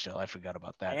the over still. I forgot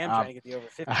about that. I am trying to get the over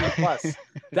 15 plus.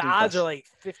 The odds are like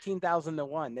 15,000 to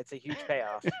 1. That's a huge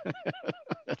payoff.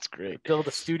 That's great. Build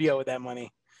a studio with that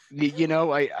money. You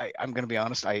know, I'm going to be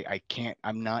honest. I can't.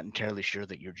 I'm not entirely sure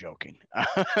that you're joking.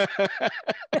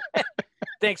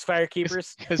 Thanks,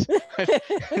 Firekeepers.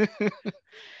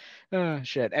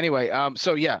 Shit. Anyway,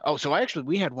 so yeah. Oh, so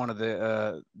we had one of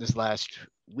the this last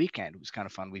weekend. It was kind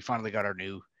of fun. We finally got our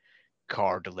new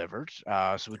car delivered.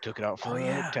 So we took it out for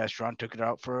a test run. Took it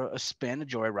out for a spin, a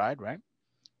joyride. Right.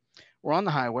 We're on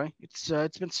the highway. It's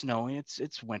been snowing.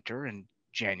 It's winter in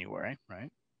January.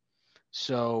 Right.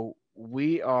 So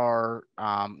we are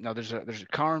now. There's a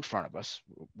car in front of us.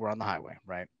 We're on the highway.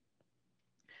 Right.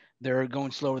 They're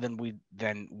going slower than we'd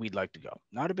like to go.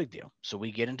 Not a big deal. So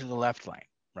we get into the left lane,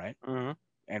 right? Mm-hmm.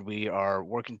 And we are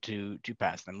working to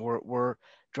pass them. We're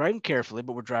driving carefully,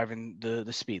 but we're driving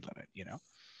the speed limit, you know.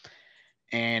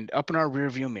 And up in our rear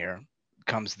view mirror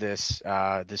comes this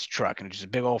truck, and it's just a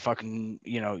big old fucking,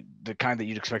 you know, the kind that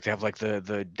you'd expect to have like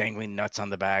the dangling nuts on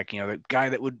the back, you know, the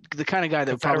kind of guy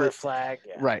that would probably flag,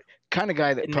 right, kind of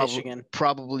guy that Michigan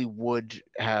probably would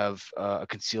have a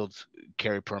concealed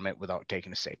carry permit without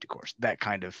taking a safety course. That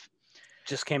kind of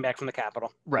just came back from the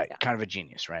Capitol, right? Yeah. Kind of a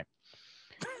genius, right?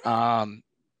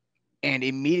 And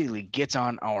immediately gets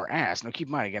on our ass. Now, keep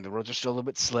in mind, again, the roads are still a little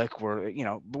bit slick. We're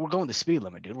going the speed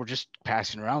limit, dude. We're just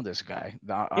passing around this guy.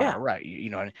 Right.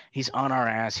 You know, and he's on our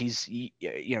ass. He's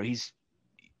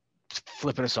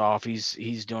flipping us off.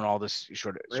 He's doing all this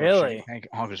sort of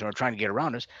honkers or trying to get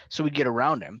around us. So we get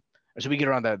around him. So we get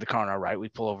around the car on our right. We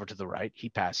pull over to the right. He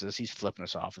passes us. He's flipping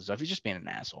us off and stuff. He's just being an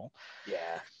asshole.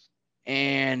 Yeah.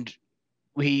 And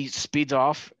he speeds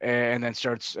off and then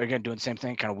starts again doing the same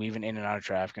thing, kind of weaving in and out of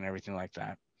traffic and everything like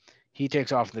that. He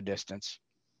takes off in the distance.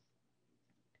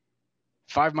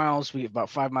 5 miles, about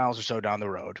 5 miles or so down the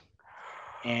road,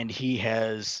 and he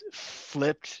has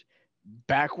flipped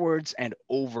backwards and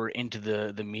over into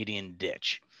the median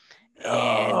ditch.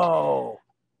 And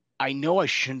I know I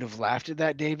shouldn't have laughed at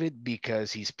that, David,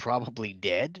 because he's probably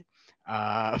dead.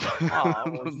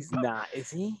 He's not,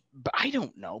 is he? But I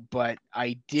don't know. But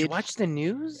I did watch the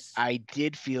news. I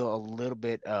did feel a little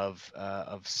bit of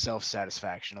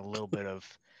self-satisfaction, a little bit of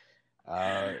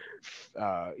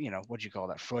you know, what do you call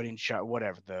that? Freudian shot,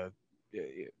 whatever, the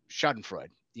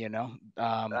Schadenfreude, you know.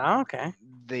 Okay.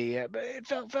 But it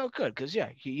felt good because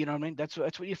you know what I mean. That's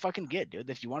what you fucking get, dude.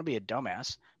 If you want to be a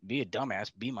dumbass, be a dumbass.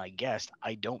 Be my guest.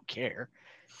 I don't care.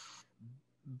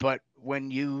 But when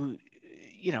you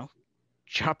know,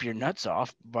 chop your nuts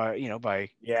off by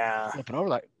flipping over,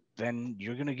 like, then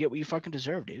you're gonna get what you fucking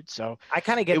deserve, dude. So I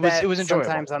kind of get it was enjoyable.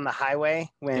 sometimes on the highway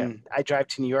when I drive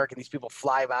to New York and these people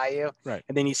fly by you, right?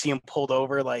 And then you see them pulled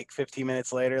over like 15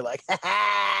 minutes later, like,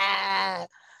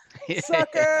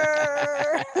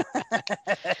 sucker.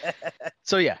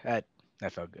 So yeah, that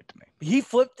felt good to me. He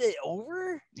flipped it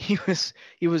over. He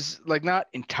was like not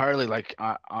entirely like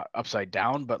upside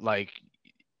down, but like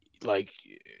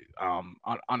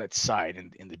on its side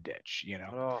in the ditch, you know.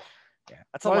 Oh. Yeah.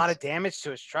 That's a lot of damage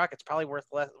to his truck. It's probably worth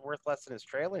less than his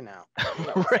trailer now.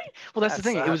 Right. Well, that's the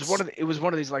thing. Sucks. It was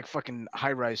one of these like fucking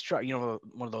high-rise truck. You know,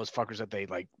 one of those fuckers that they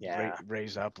like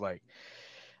raise up like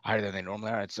higher than they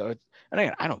normally are. So it's, and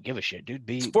again, I don't give a shit, dude.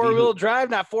 It's four-wheel drive,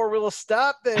 not four-wheel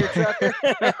stop there, trucker.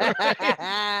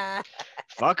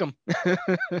 Fuck them.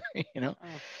 You know.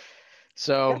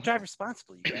 So you gotta drive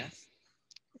responsibly, you guys.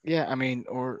 Yeah, I mean,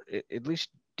 or at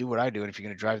least do what I do, and if you're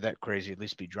gonna drive that crazy, at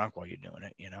least be drunk while you're doing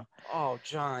it, you know. Oh,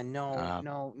 John, no.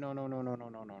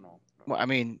 Well, I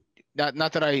mean,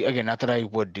 not that I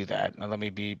would do that. Now, let me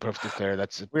be perfectly clear.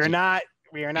 We are not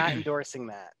endorsing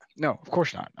that. No, of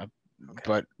course not. Okay.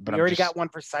 But we already got one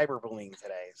for cyberbullying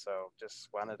today, so just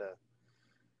wanted to.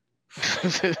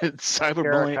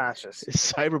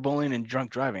 Cyberbullying and drunk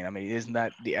driving. I mean, isn't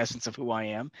that the essence of who I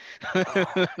am?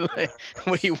 Like,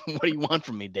 what do you want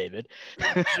from me, David?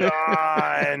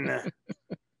 John.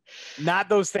 Not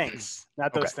those things.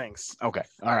 Not those things. Okay.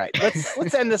 All right.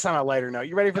 Let's end this on a lighter note.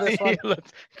 You ready for this one?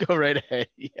 Let's go right ahead.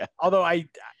 Yeah. Although I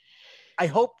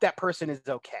hope that person is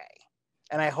okay.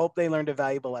 And I hope they learned a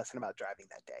valuable lesson about driving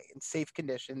that day in safe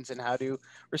conditions and how to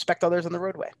respect others on the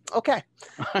roadway. Okay.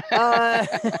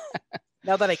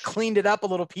 Now that I cleaned it up a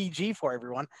little PG for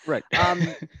everyone. Right.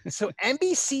 So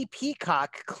NBC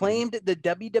Peacock claimed the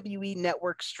WWE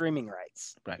Network streaming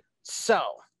rights. Right. So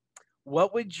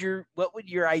what would your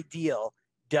ideal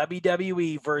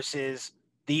WWE versus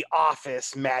The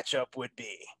Office matchup would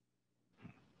be?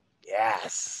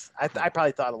 Yes. I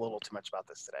probably thought a little too much about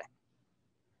this today.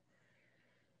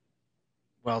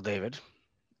 Well, David,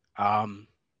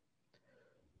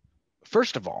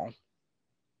 first of all,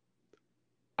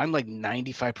 I'm like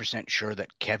 95% sure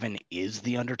that Kevin is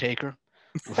the Undertaker.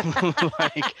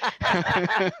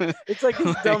 It's like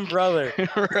his dumb brother,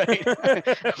 right?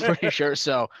 I'm pretty sure.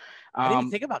 So, I didn't even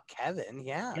think about Kevin.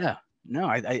 Yeah. Yeah. No,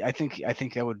 I think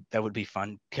that would be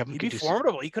fun. Kevin could be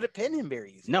formidable. You could have pinned him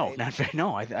very easily. No, right? not very.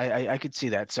 No, I could see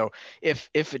that. So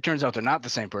if it turns out they're not the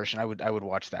same person, I would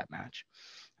watch that match.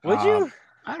 Would you?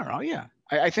 I don't know. Yeah,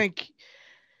 I think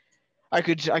I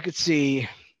could see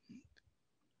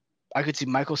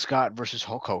Michael Scott versus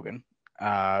Hulk Hogan,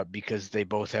 because they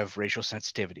both have racial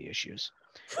sensitivity issues.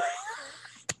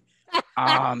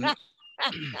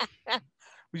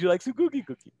 Would you like some cookie?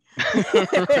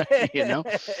 Right, you know,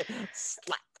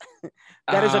 slap.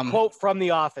 That is a quote from The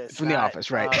Office. From The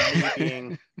Office, right?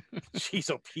 Being,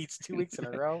 geez, Pete's 2 weeks in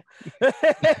a row.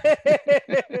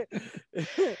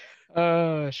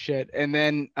 Oh shit! And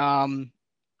then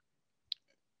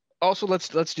also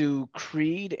let's do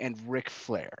Creed and Ric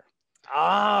Flair.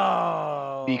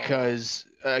 Oh, because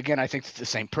again, I think it's the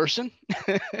same person.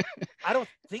 I don't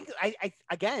think I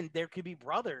again, there could be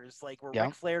brothers, like where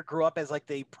Ric Flair grew up as like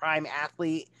the prime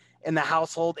athlete in the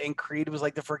household, and Creed was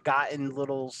like the forgotten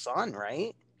little son,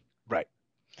 right? Right.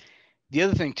 The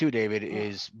other thing too, David,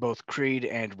 is both Creed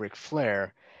and Ric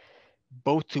Flair,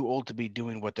 both too old to be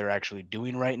doing what they're actually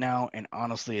doing right now, and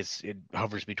honestly, it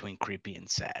hovers between creepy and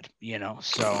sad, you know.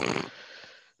 So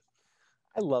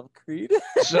I love Creed.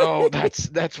 So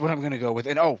that's what I'm gonna go with.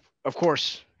 And of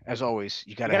course, as always,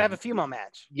 you gotta have a female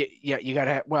match. Yeah, you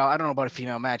gotta have. Well, I don't know about a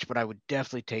female match, but I would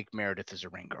definitely take Meredith as a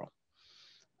ring girl.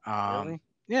 Really?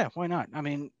 Yeah, why not? I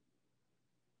mean,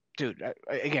 dude,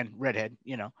 again, redhead,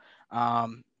 you know.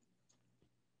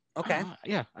 Okay.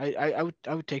 Yeah, I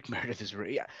would take Meredith as a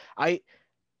ring. Yeah, I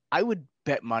would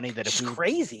bet money that she's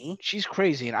crazy. She's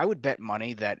crazy, and I would bet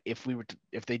money that if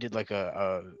they did like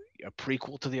a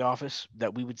prequel to The Office,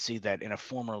 that we would see that in a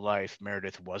former life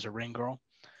Meredith was a ring girl.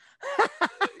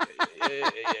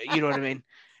 You know what I mean?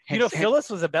 Phyllis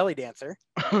was a belly dancer.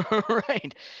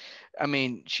 Right. I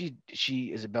mean, she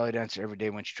is a belly dancer every day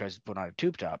when she tries to put on a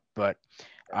tube top, but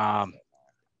no,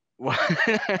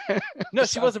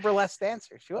 she was a burlesque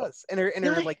dancer. She was in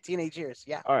her like teenage years.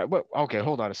 Yeah. All right. Well, okay.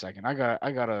 Hold on a second. I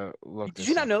gotta look. Did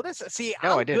you not know this? See,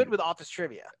 no, I'm good with Office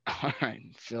trivia. All right,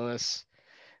 Phyllis,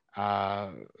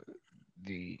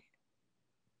 The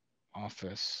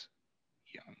Office,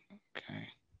 young. Okay.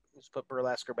 Just put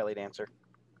burlesque or belly dancer.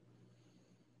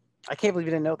 I can't believe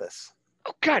you didn't know this.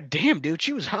 Oh god damn, dude,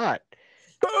 she was hot.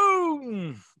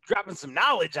 Boom! Dropping some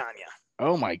knowledge on you.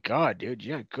 Oh my God, dude.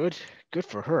 Yeah, good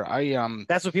for her.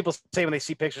 That's what people say when they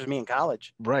see pictures of me in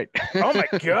college. Right. Oh my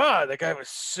God, that guy was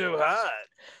so hot.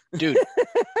 Dude,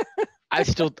 I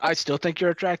still think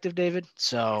you're attractive, David.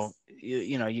 So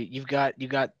you've got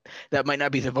that might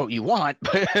not be the vote you want,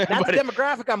 but Not the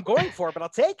demographic I'm going for, but I'll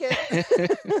take it.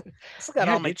 Still got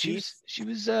all my dude, teeth. she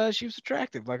was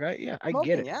attractive. Like I get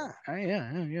Smoking, it. yeah.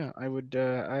 Yeah. I would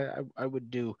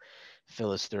do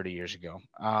Phyllis 30 years ago.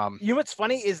 You know what's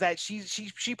funny is that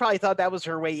she probably thought that was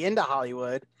her way into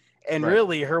Hollywood, and Right.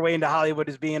 really her way into Hollywood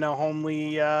is being a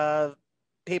homely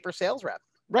paper sales rep.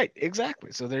 Right,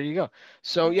 exactly. So there you go.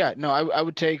 So yeah, no, I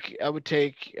would take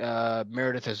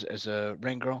Meredith as a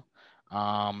ring girl,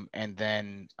 and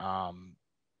then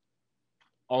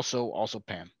also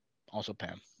Pam,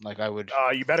 Like I would.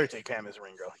 You better take Pam as a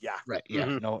ring girl. Yeah. Right. Yeah.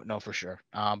 Mhm. No, for sure.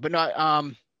 But no,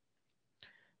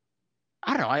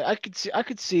 I don't know. I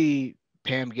could see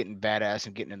Pam getting badass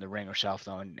and getting in the ring herself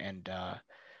though, and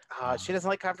She doesn't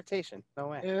like confrontation. No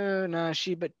way. no,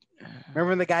 Remember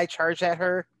when the guy charged at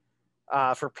her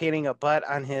for painting a butt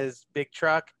on his big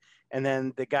truck, and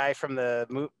then the guy from the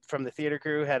theater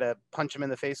crew had to punch him in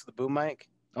the face with a boom mic?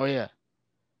 Oh yeah.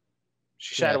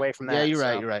 She shied away from that. Yeah, you're so.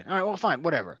 right. You're right. All right. Well, fine.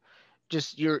 Whatever.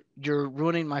 Just you're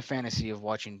ruining my fantasy of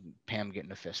watching Pam get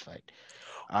in a fist fight.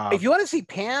 If you want to see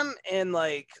Pam in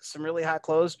like some really hot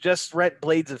clothes, just read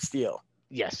Blades of Steel.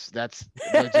 Yes, that's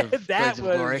Blades of, that Blades of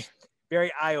was Glory.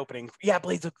 very eye-opening. Yeah,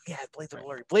 Blades of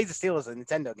Glory. Blades of Steel is a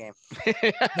Nintendo game.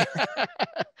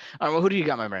 All right. Well, who do you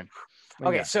got, my man?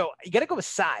 Okay, so you got to go with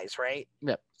size, right?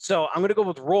 Yep. So I'm going to go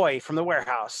with Roy from The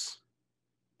Warehouse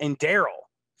and Daryl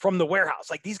from The Warehouse.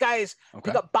 Like these guys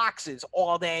pick up boxes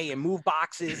all day and move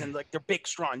boxes, and like they're big,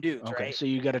 strong dudes, Okay, right? so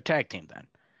you got a tag team then.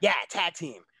 Yeah, tag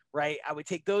team, right? I would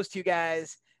take those two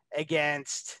guys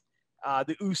against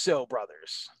the Uso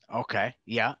brothers. Okay.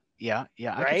 Yeah.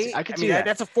 Right? I could see that.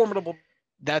 That's a formidable.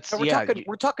 That's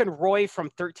We're talking Roy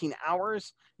from 13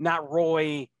 Hours, not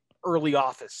Roy early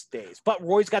Office days. But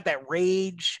Roy's got that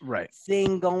rage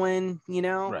thing going,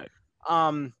 Right.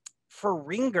 For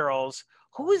ring girls,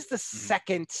 who is the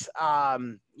second? I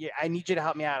need you to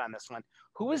help me out on this one.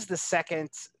 Who is the second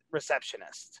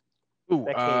receptionist? Ooh,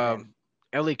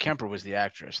 Ellie Kemper was the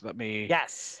actress. Let me.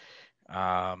 Yes.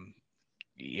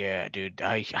 Yeah, dude,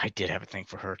 I did have a thing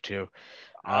for her too.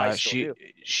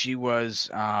 She was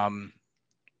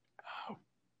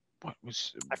what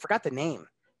was I forgot the name.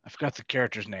 I forgot the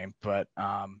character's name, but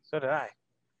So did I.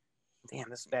 Damn,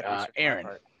 this is bad. Aaron.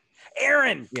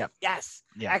 Aaron. Yeah. Yes.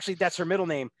 Yeah. Actually, that's her middle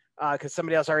name because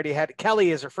somebody else already had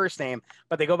Kelly is her first name,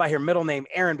 but they go by her middle name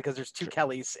Aaron because there's two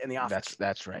Kellys in the office.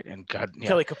 That's right. And God, yeah.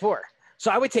 Kelly Kapoor. So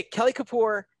I would take Kelly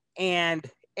Kapoor and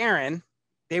Aaron.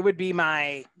 They would be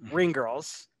my ring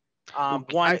girls.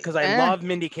 One, because I love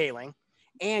Mindy Kaling,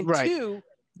 and two,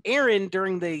 Aaron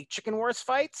during the Chicken Wars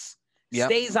fights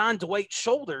stays on Dwight's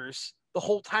shoulders the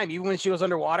whole time, even when she goes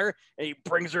underwater, and he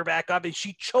brings her back up, and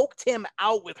she choked him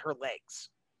out with her legs.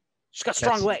 She's got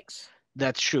strong legs.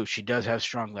 That's true. She does have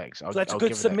strong legs. So that's a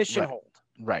good submission hold.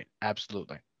 Right.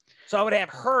 Absolutely. So I would have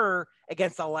her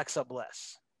against Alexa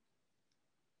Bliss.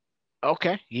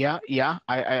 Okay. Yeah.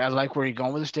 I like where you're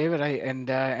going with this, David.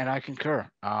 I concur.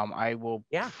 I will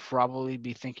probably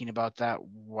be thinking about that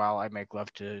while I make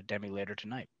love to Demi later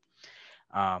tonight.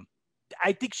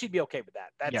 I think she'd be okay with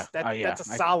that. That's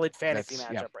a solid fantasy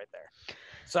matchup right there.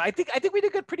 So I think we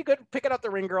did pretty good picking up the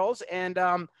ring girls, and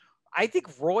I think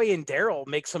Roy and Daryl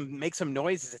make some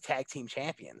noise as a tag team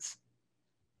champions.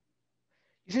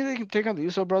 You think they can take on the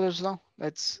Uso brothers though?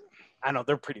 I know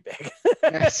they're pretty big.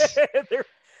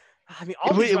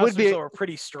 All these wrestlers are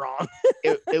pretty strong.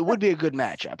 it would be a good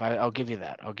matchup. I'll give you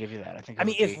that. I think.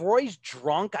 If Roy's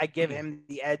drunk, I give him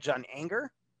the edge on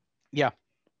anger. Yeah,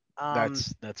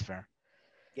 that's fair.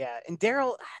 Yeah, and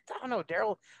Daryl, I don't know.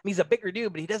 Daryl, he's a bigger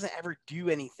dude, but he doesn't ever do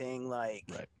anything like.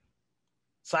 Right.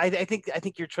 So I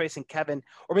think your choice in Kevin,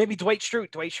 or maybe Dwight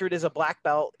Schrute. Dwight Schrute is a black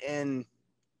belt in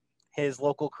his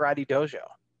local karate dojo,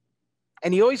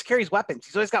 and he always carries weapons.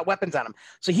 He's always got weapons on him.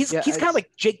 So he's kind of like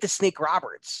Jake the Snake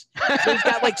Roberts. So he's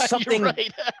got like something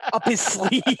up his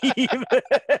sleeve. He's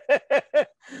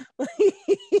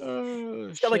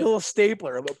got like a little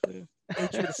stapler.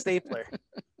 Hit you with a stapler.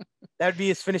 That would be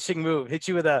his finishing move. Hit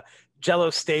you with a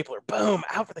Jello stapler. Boom,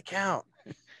 out for the count.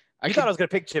 I thought I was going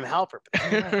to pick Jim Halpert.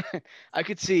 I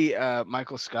could see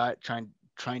Michael Scott trying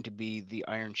to be the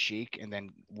Iron Sheik and then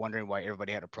wondering why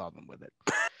everybody had a problem with it.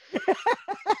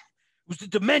 It was the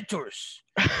Dementors.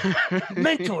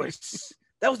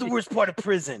 That was the worst part of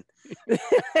prison. We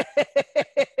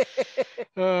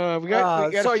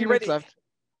got a few minutes left.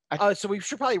 So we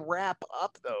should probably wrap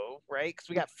up though, right? Because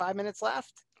we got 5 minutes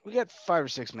left. We got 5 or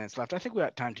 6 minutes left. I think we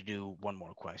got time to do one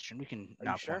more question. We can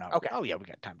knock sure? one out. Okay. Oh yeah, we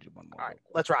got time to do one more. All right,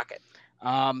 let's rock it.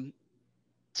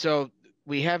 So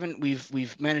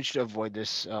we've managed to avoid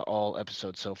this all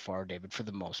episode so far, David, for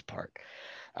the most part.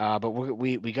 But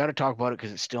we got to talk about it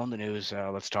because it's still in the news.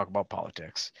 Let's talk about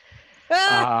politics.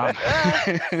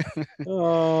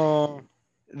 Oh.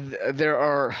 There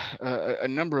are a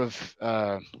number of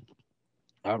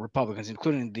Republicans,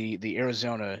 including the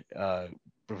Arizona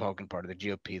Republican Party, the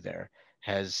GOP, there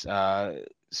has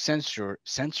censured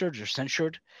some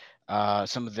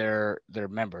of their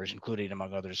members, including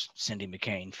among others Cindy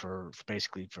McCain, for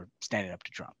basically standing up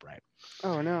to Trump, right?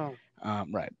 Oh no.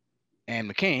 Right. And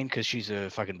McCain, because she's a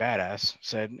fucking badass,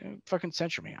 said, "Fucking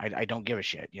censure me. I don't give a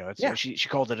shit." You know, it's she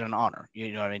called it an honor.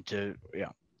 You know what I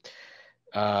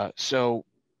mean? So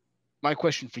my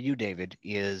question for you, David,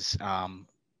 is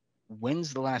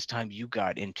when's the last time you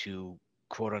got into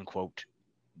quote unquote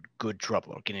good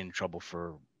trouble or getting in trouble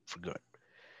for good?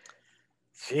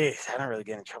 Jeez, I don't really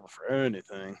get in trouble for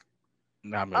anything.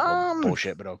 I'm gonna go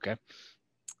bullshit, but okay.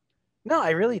 No,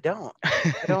 I really don't.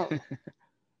 I don't.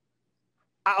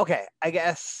 Okay, I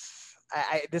guess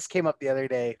I this came up the other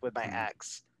day with my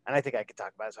ex, and I think I could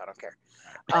talk about it, so I don't care.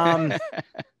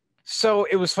 So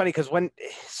it was funny because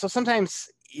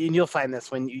sometimes, and you'll find this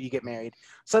when you get married,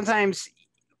 sometimes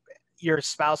your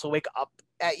spouse will wake up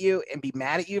at you and be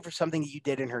mad at you for something you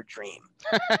did in her dream.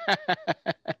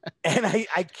 And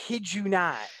I kid you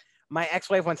not, my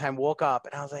ex-wife one time woke up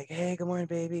and I was like, "Hey, good morning,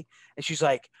 baby." And she's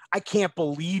like, "I can't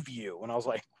believe you." And I was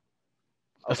like,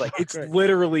 "It's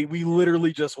literally, we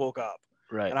literally just woke up."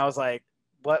 Right. And I was like,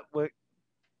 what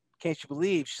can't you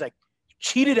believe? She's like, "You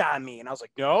cheated on me." And I was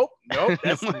like, nope,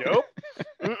 that's nope.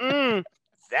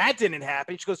 That didn't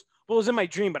happen. She goes, "Well, it was in my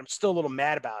dream, but I'm still a little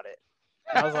mad about it."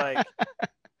 And I was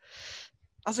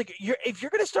like, if you're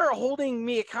going to start holding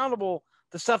me accountable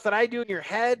to stuff that I do in your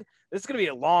head, this is going to be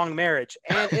a long marriage.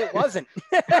 And it wasn't.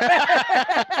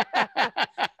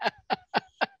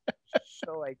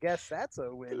 So I guess that's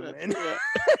a win-win.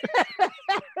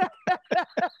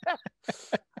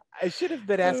 I should have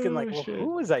been asking, like, well, who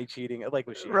was I cheating? Like,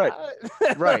 was she right?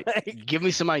 Right. Like, give me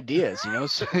some ideas, you know.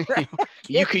 So right.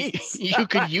 you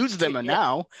could use them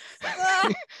now.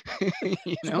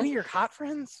 You know, one of your hot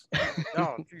friends?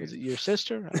 No, was it your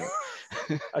sister?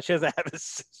 She has a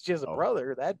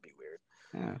brother. That'd be weird.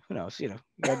 Yeah, who knows? You know,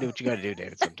 you gotta do what you gotta do,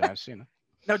 David. Sometimes, you know.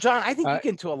 No, John, I think you get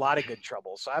into a lot of good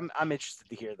trouble, so I'm interested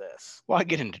to hear this. Well, I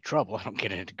get into trouble. I don't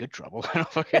get into good trouble. I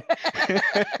don't fucking.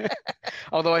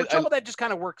 Although trouble that just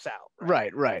kind of works out.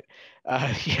 Right.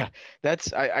 Yeah,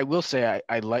 that's. I will say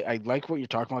I like what you're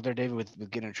talking about there, David, with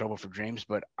getting in trouble for dreams.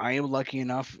 But I am lucky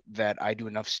enough that I do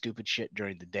enough stupid shit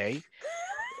during the day.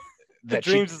 The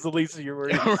dreams is the least of your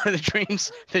worries.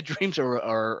 the dreams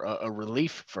are a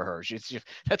relief for her.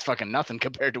 That's fucking nothing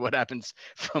compared to what happens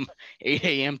from 8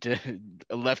 a.m. to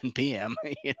 11 p.m.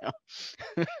 You know.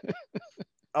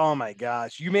 Oh my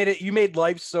gosh, you made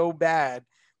life so bad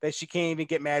that she can't even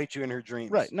get mad at you in her dreams.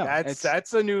 Right. No,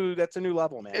 that's a new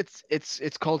level, man.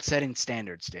 It's called setting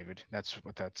standards, David. That's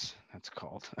what that's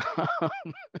called.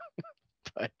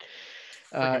 But.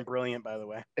 Freaking brilliant, by the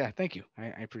way. Yeah, thank you. I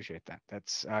appreciate that.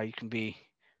 That's you can be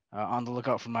on the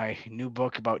lookout for my new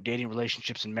book about dating,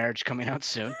 relationships, and marriage coming out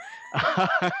soon.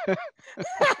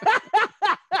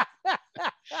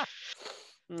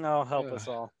 Oh, help us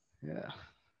all. Yeah,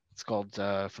 it's called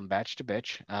From Batch to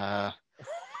Bitch. I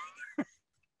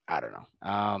don't know.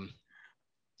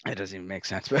 It doesn't even make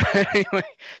sense, but anyway.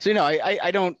 So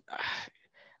I don't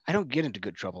get into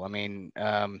good trouble. I mean.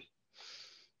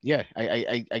 Yeah,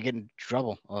 I get in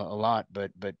trouble a lot,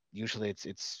 but usually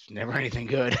it's never anything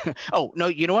good. Oh no,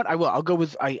 you know what? I'll go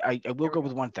with I will go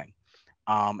with one thing,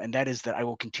 and that is that I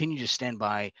will continue to stand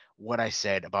by what I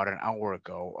said about an hour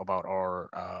ago about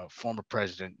our former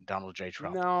president Donald J.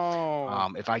 Trump.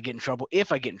 No. If I get in trouble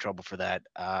for that,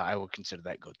 I will consider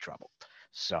that good trouble.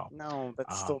 So no,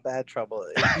 that's still bad trouble.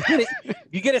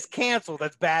 You get us canceled,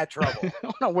 that's bad trouble.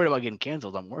 I'm not worried about getting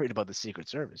canceled. I'm worried about the Secret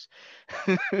Service.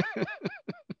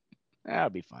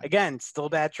 That'll be fine. Again, still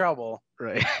bad trouble.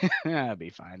 Right. That'll be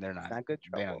fine. They're not. It's not good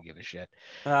trouble. They don't give a shit.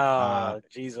 Oh,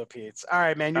 jeez, oh, Pete. All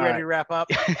right, man. You ready to wrap up?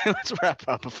 Let's wrap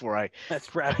up before I.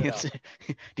 Let's wrap it up.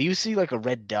 Do you see like a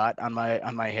red dot on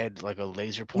my head, like a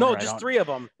laser pointer? No, just 3 of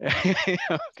them. Okay.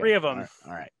 3 of them.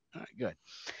 All right. Good.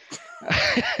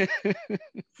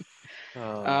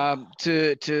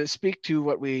 To speak to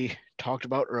what we talked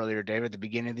about earlier, David, at the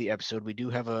beginning of the episode, we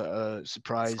do have a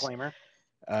surprise disclaimer.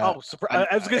 I was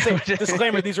gonna say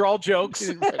disclaimer. These are all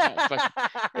jokes.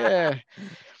 Yeah,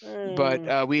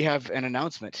 but we have an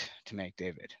announcement to make,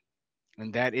 David,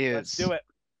 and that is, let's do it.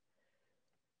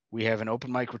 We have an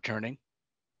open mic returning.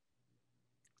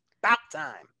 About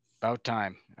time. About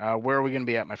time. Where are we going to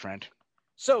be at, my friend?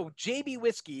 So JB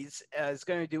Whiskies is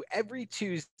going to do every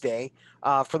Tuesday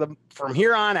from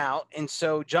here on out. And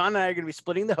so John and I are going to be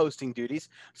splitting the hosting duties.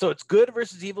 So it's Good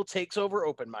versus Evil takes over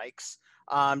open mics.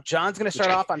 John's going to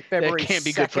start off on February 2nd. That can't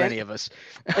be good for any of us.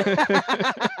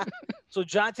 So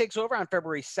John takes over on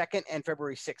February 2nd and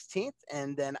February 16th.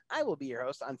 And then I will be your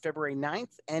host on February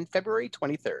 9th and February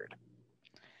 23rd.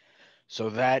 So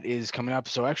that is coming up.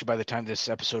 So actually, by the time this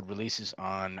episode releases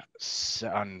on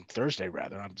Thursday,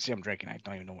 rather, I'm drinking. I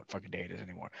don't even know what fucking day it is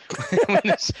anymore.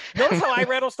 Notice how I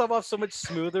rattle stuff off so much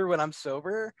smoother when I'm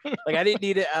sober? Like I didn't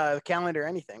need a calendar or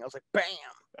anything. I was like, bam.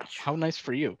 How nice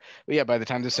for you. But yeah, by the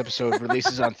time this episode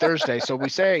releases on Thursday, so we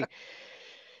say,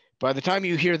 by the time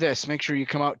you hear this, make sure you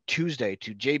come out Tuesday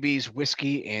to JB's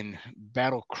Whiskey in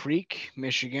Battle Creek,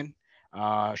 Michigan.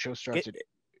 Show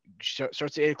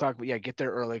starts at 8 o'clock, but yeah, get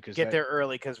there early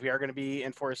because we are going to be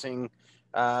enforcing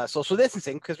social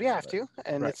distancing because we have to,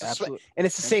 and it's a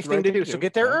safe thing to do. So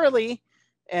get there early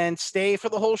and stay for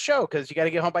the whole show because you got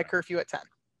to get home by curfew at 10.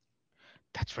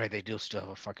 That's right, they do still have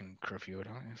a fucking curfew.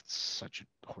 It's such a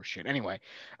horseshit. Anyway,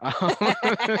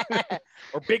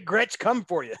 or Big Gretch come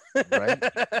for you. Right?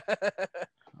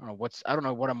 I don't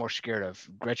know what I'm more scared of,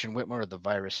 Gretchen Whitmer or the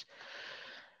virus.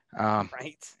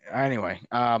 Right. Anyway.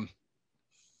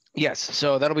 Yes,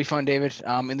 so that'll be fun, David.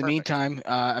 In the meantime,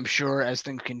 I'm sure as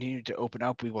things continue to open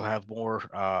up, we will have more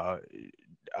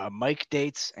mic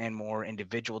dates and more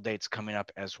individual dates coming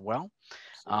up as well.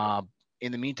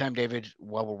 In the meantime, David,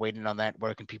 while we're waiting on that,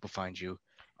 where can people find you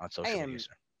on social media?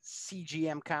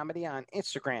 CGM Comedy on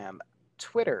Instagram,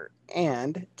 Twitter,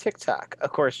 and TikTok.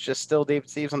 Of course, just still David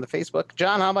Steves on the Facebook.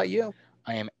 John, how about you?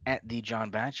 I am at the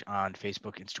John Batch on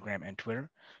Facebook, Instagram, and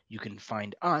Twitter. You can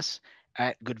find us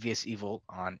at Good vs Evil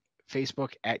on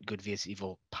Facebook, at Good vs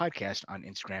Evil Podcast on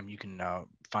Instagram. You can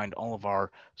find all of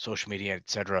our social media,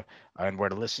 etc., and where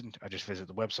to listen. Just visit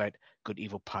the website,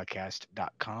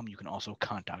 goodevilpodcast.com. You can also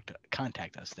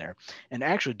contact us there. And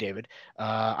actually, David,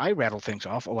 I rattle things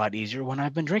off a lot easier when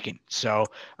I've been drinking. So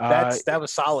that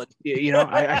was solid.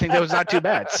 I think that was not too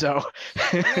bad. So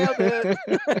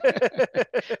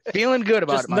feeling good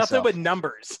about just it myself. Nothing but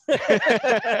numbers.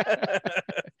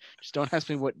 Just don't ask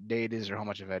me what day it is or how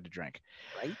much I've had to drink.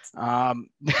 Right.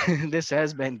 This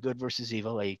has been Good versus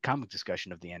Evil, a comic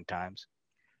discussion of the end times.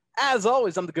 As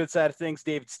always, I'm the good side of things,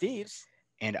 David Steves.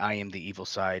 And I am the evil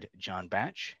side, John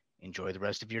Batch. Enjoy the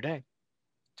rest of your day.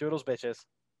 Toodles, bitches.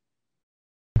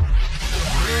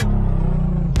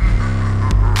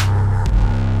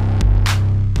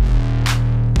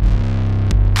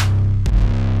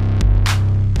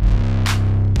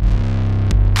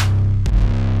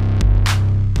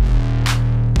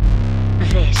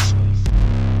 This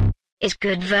is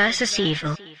Good versus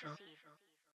Evil.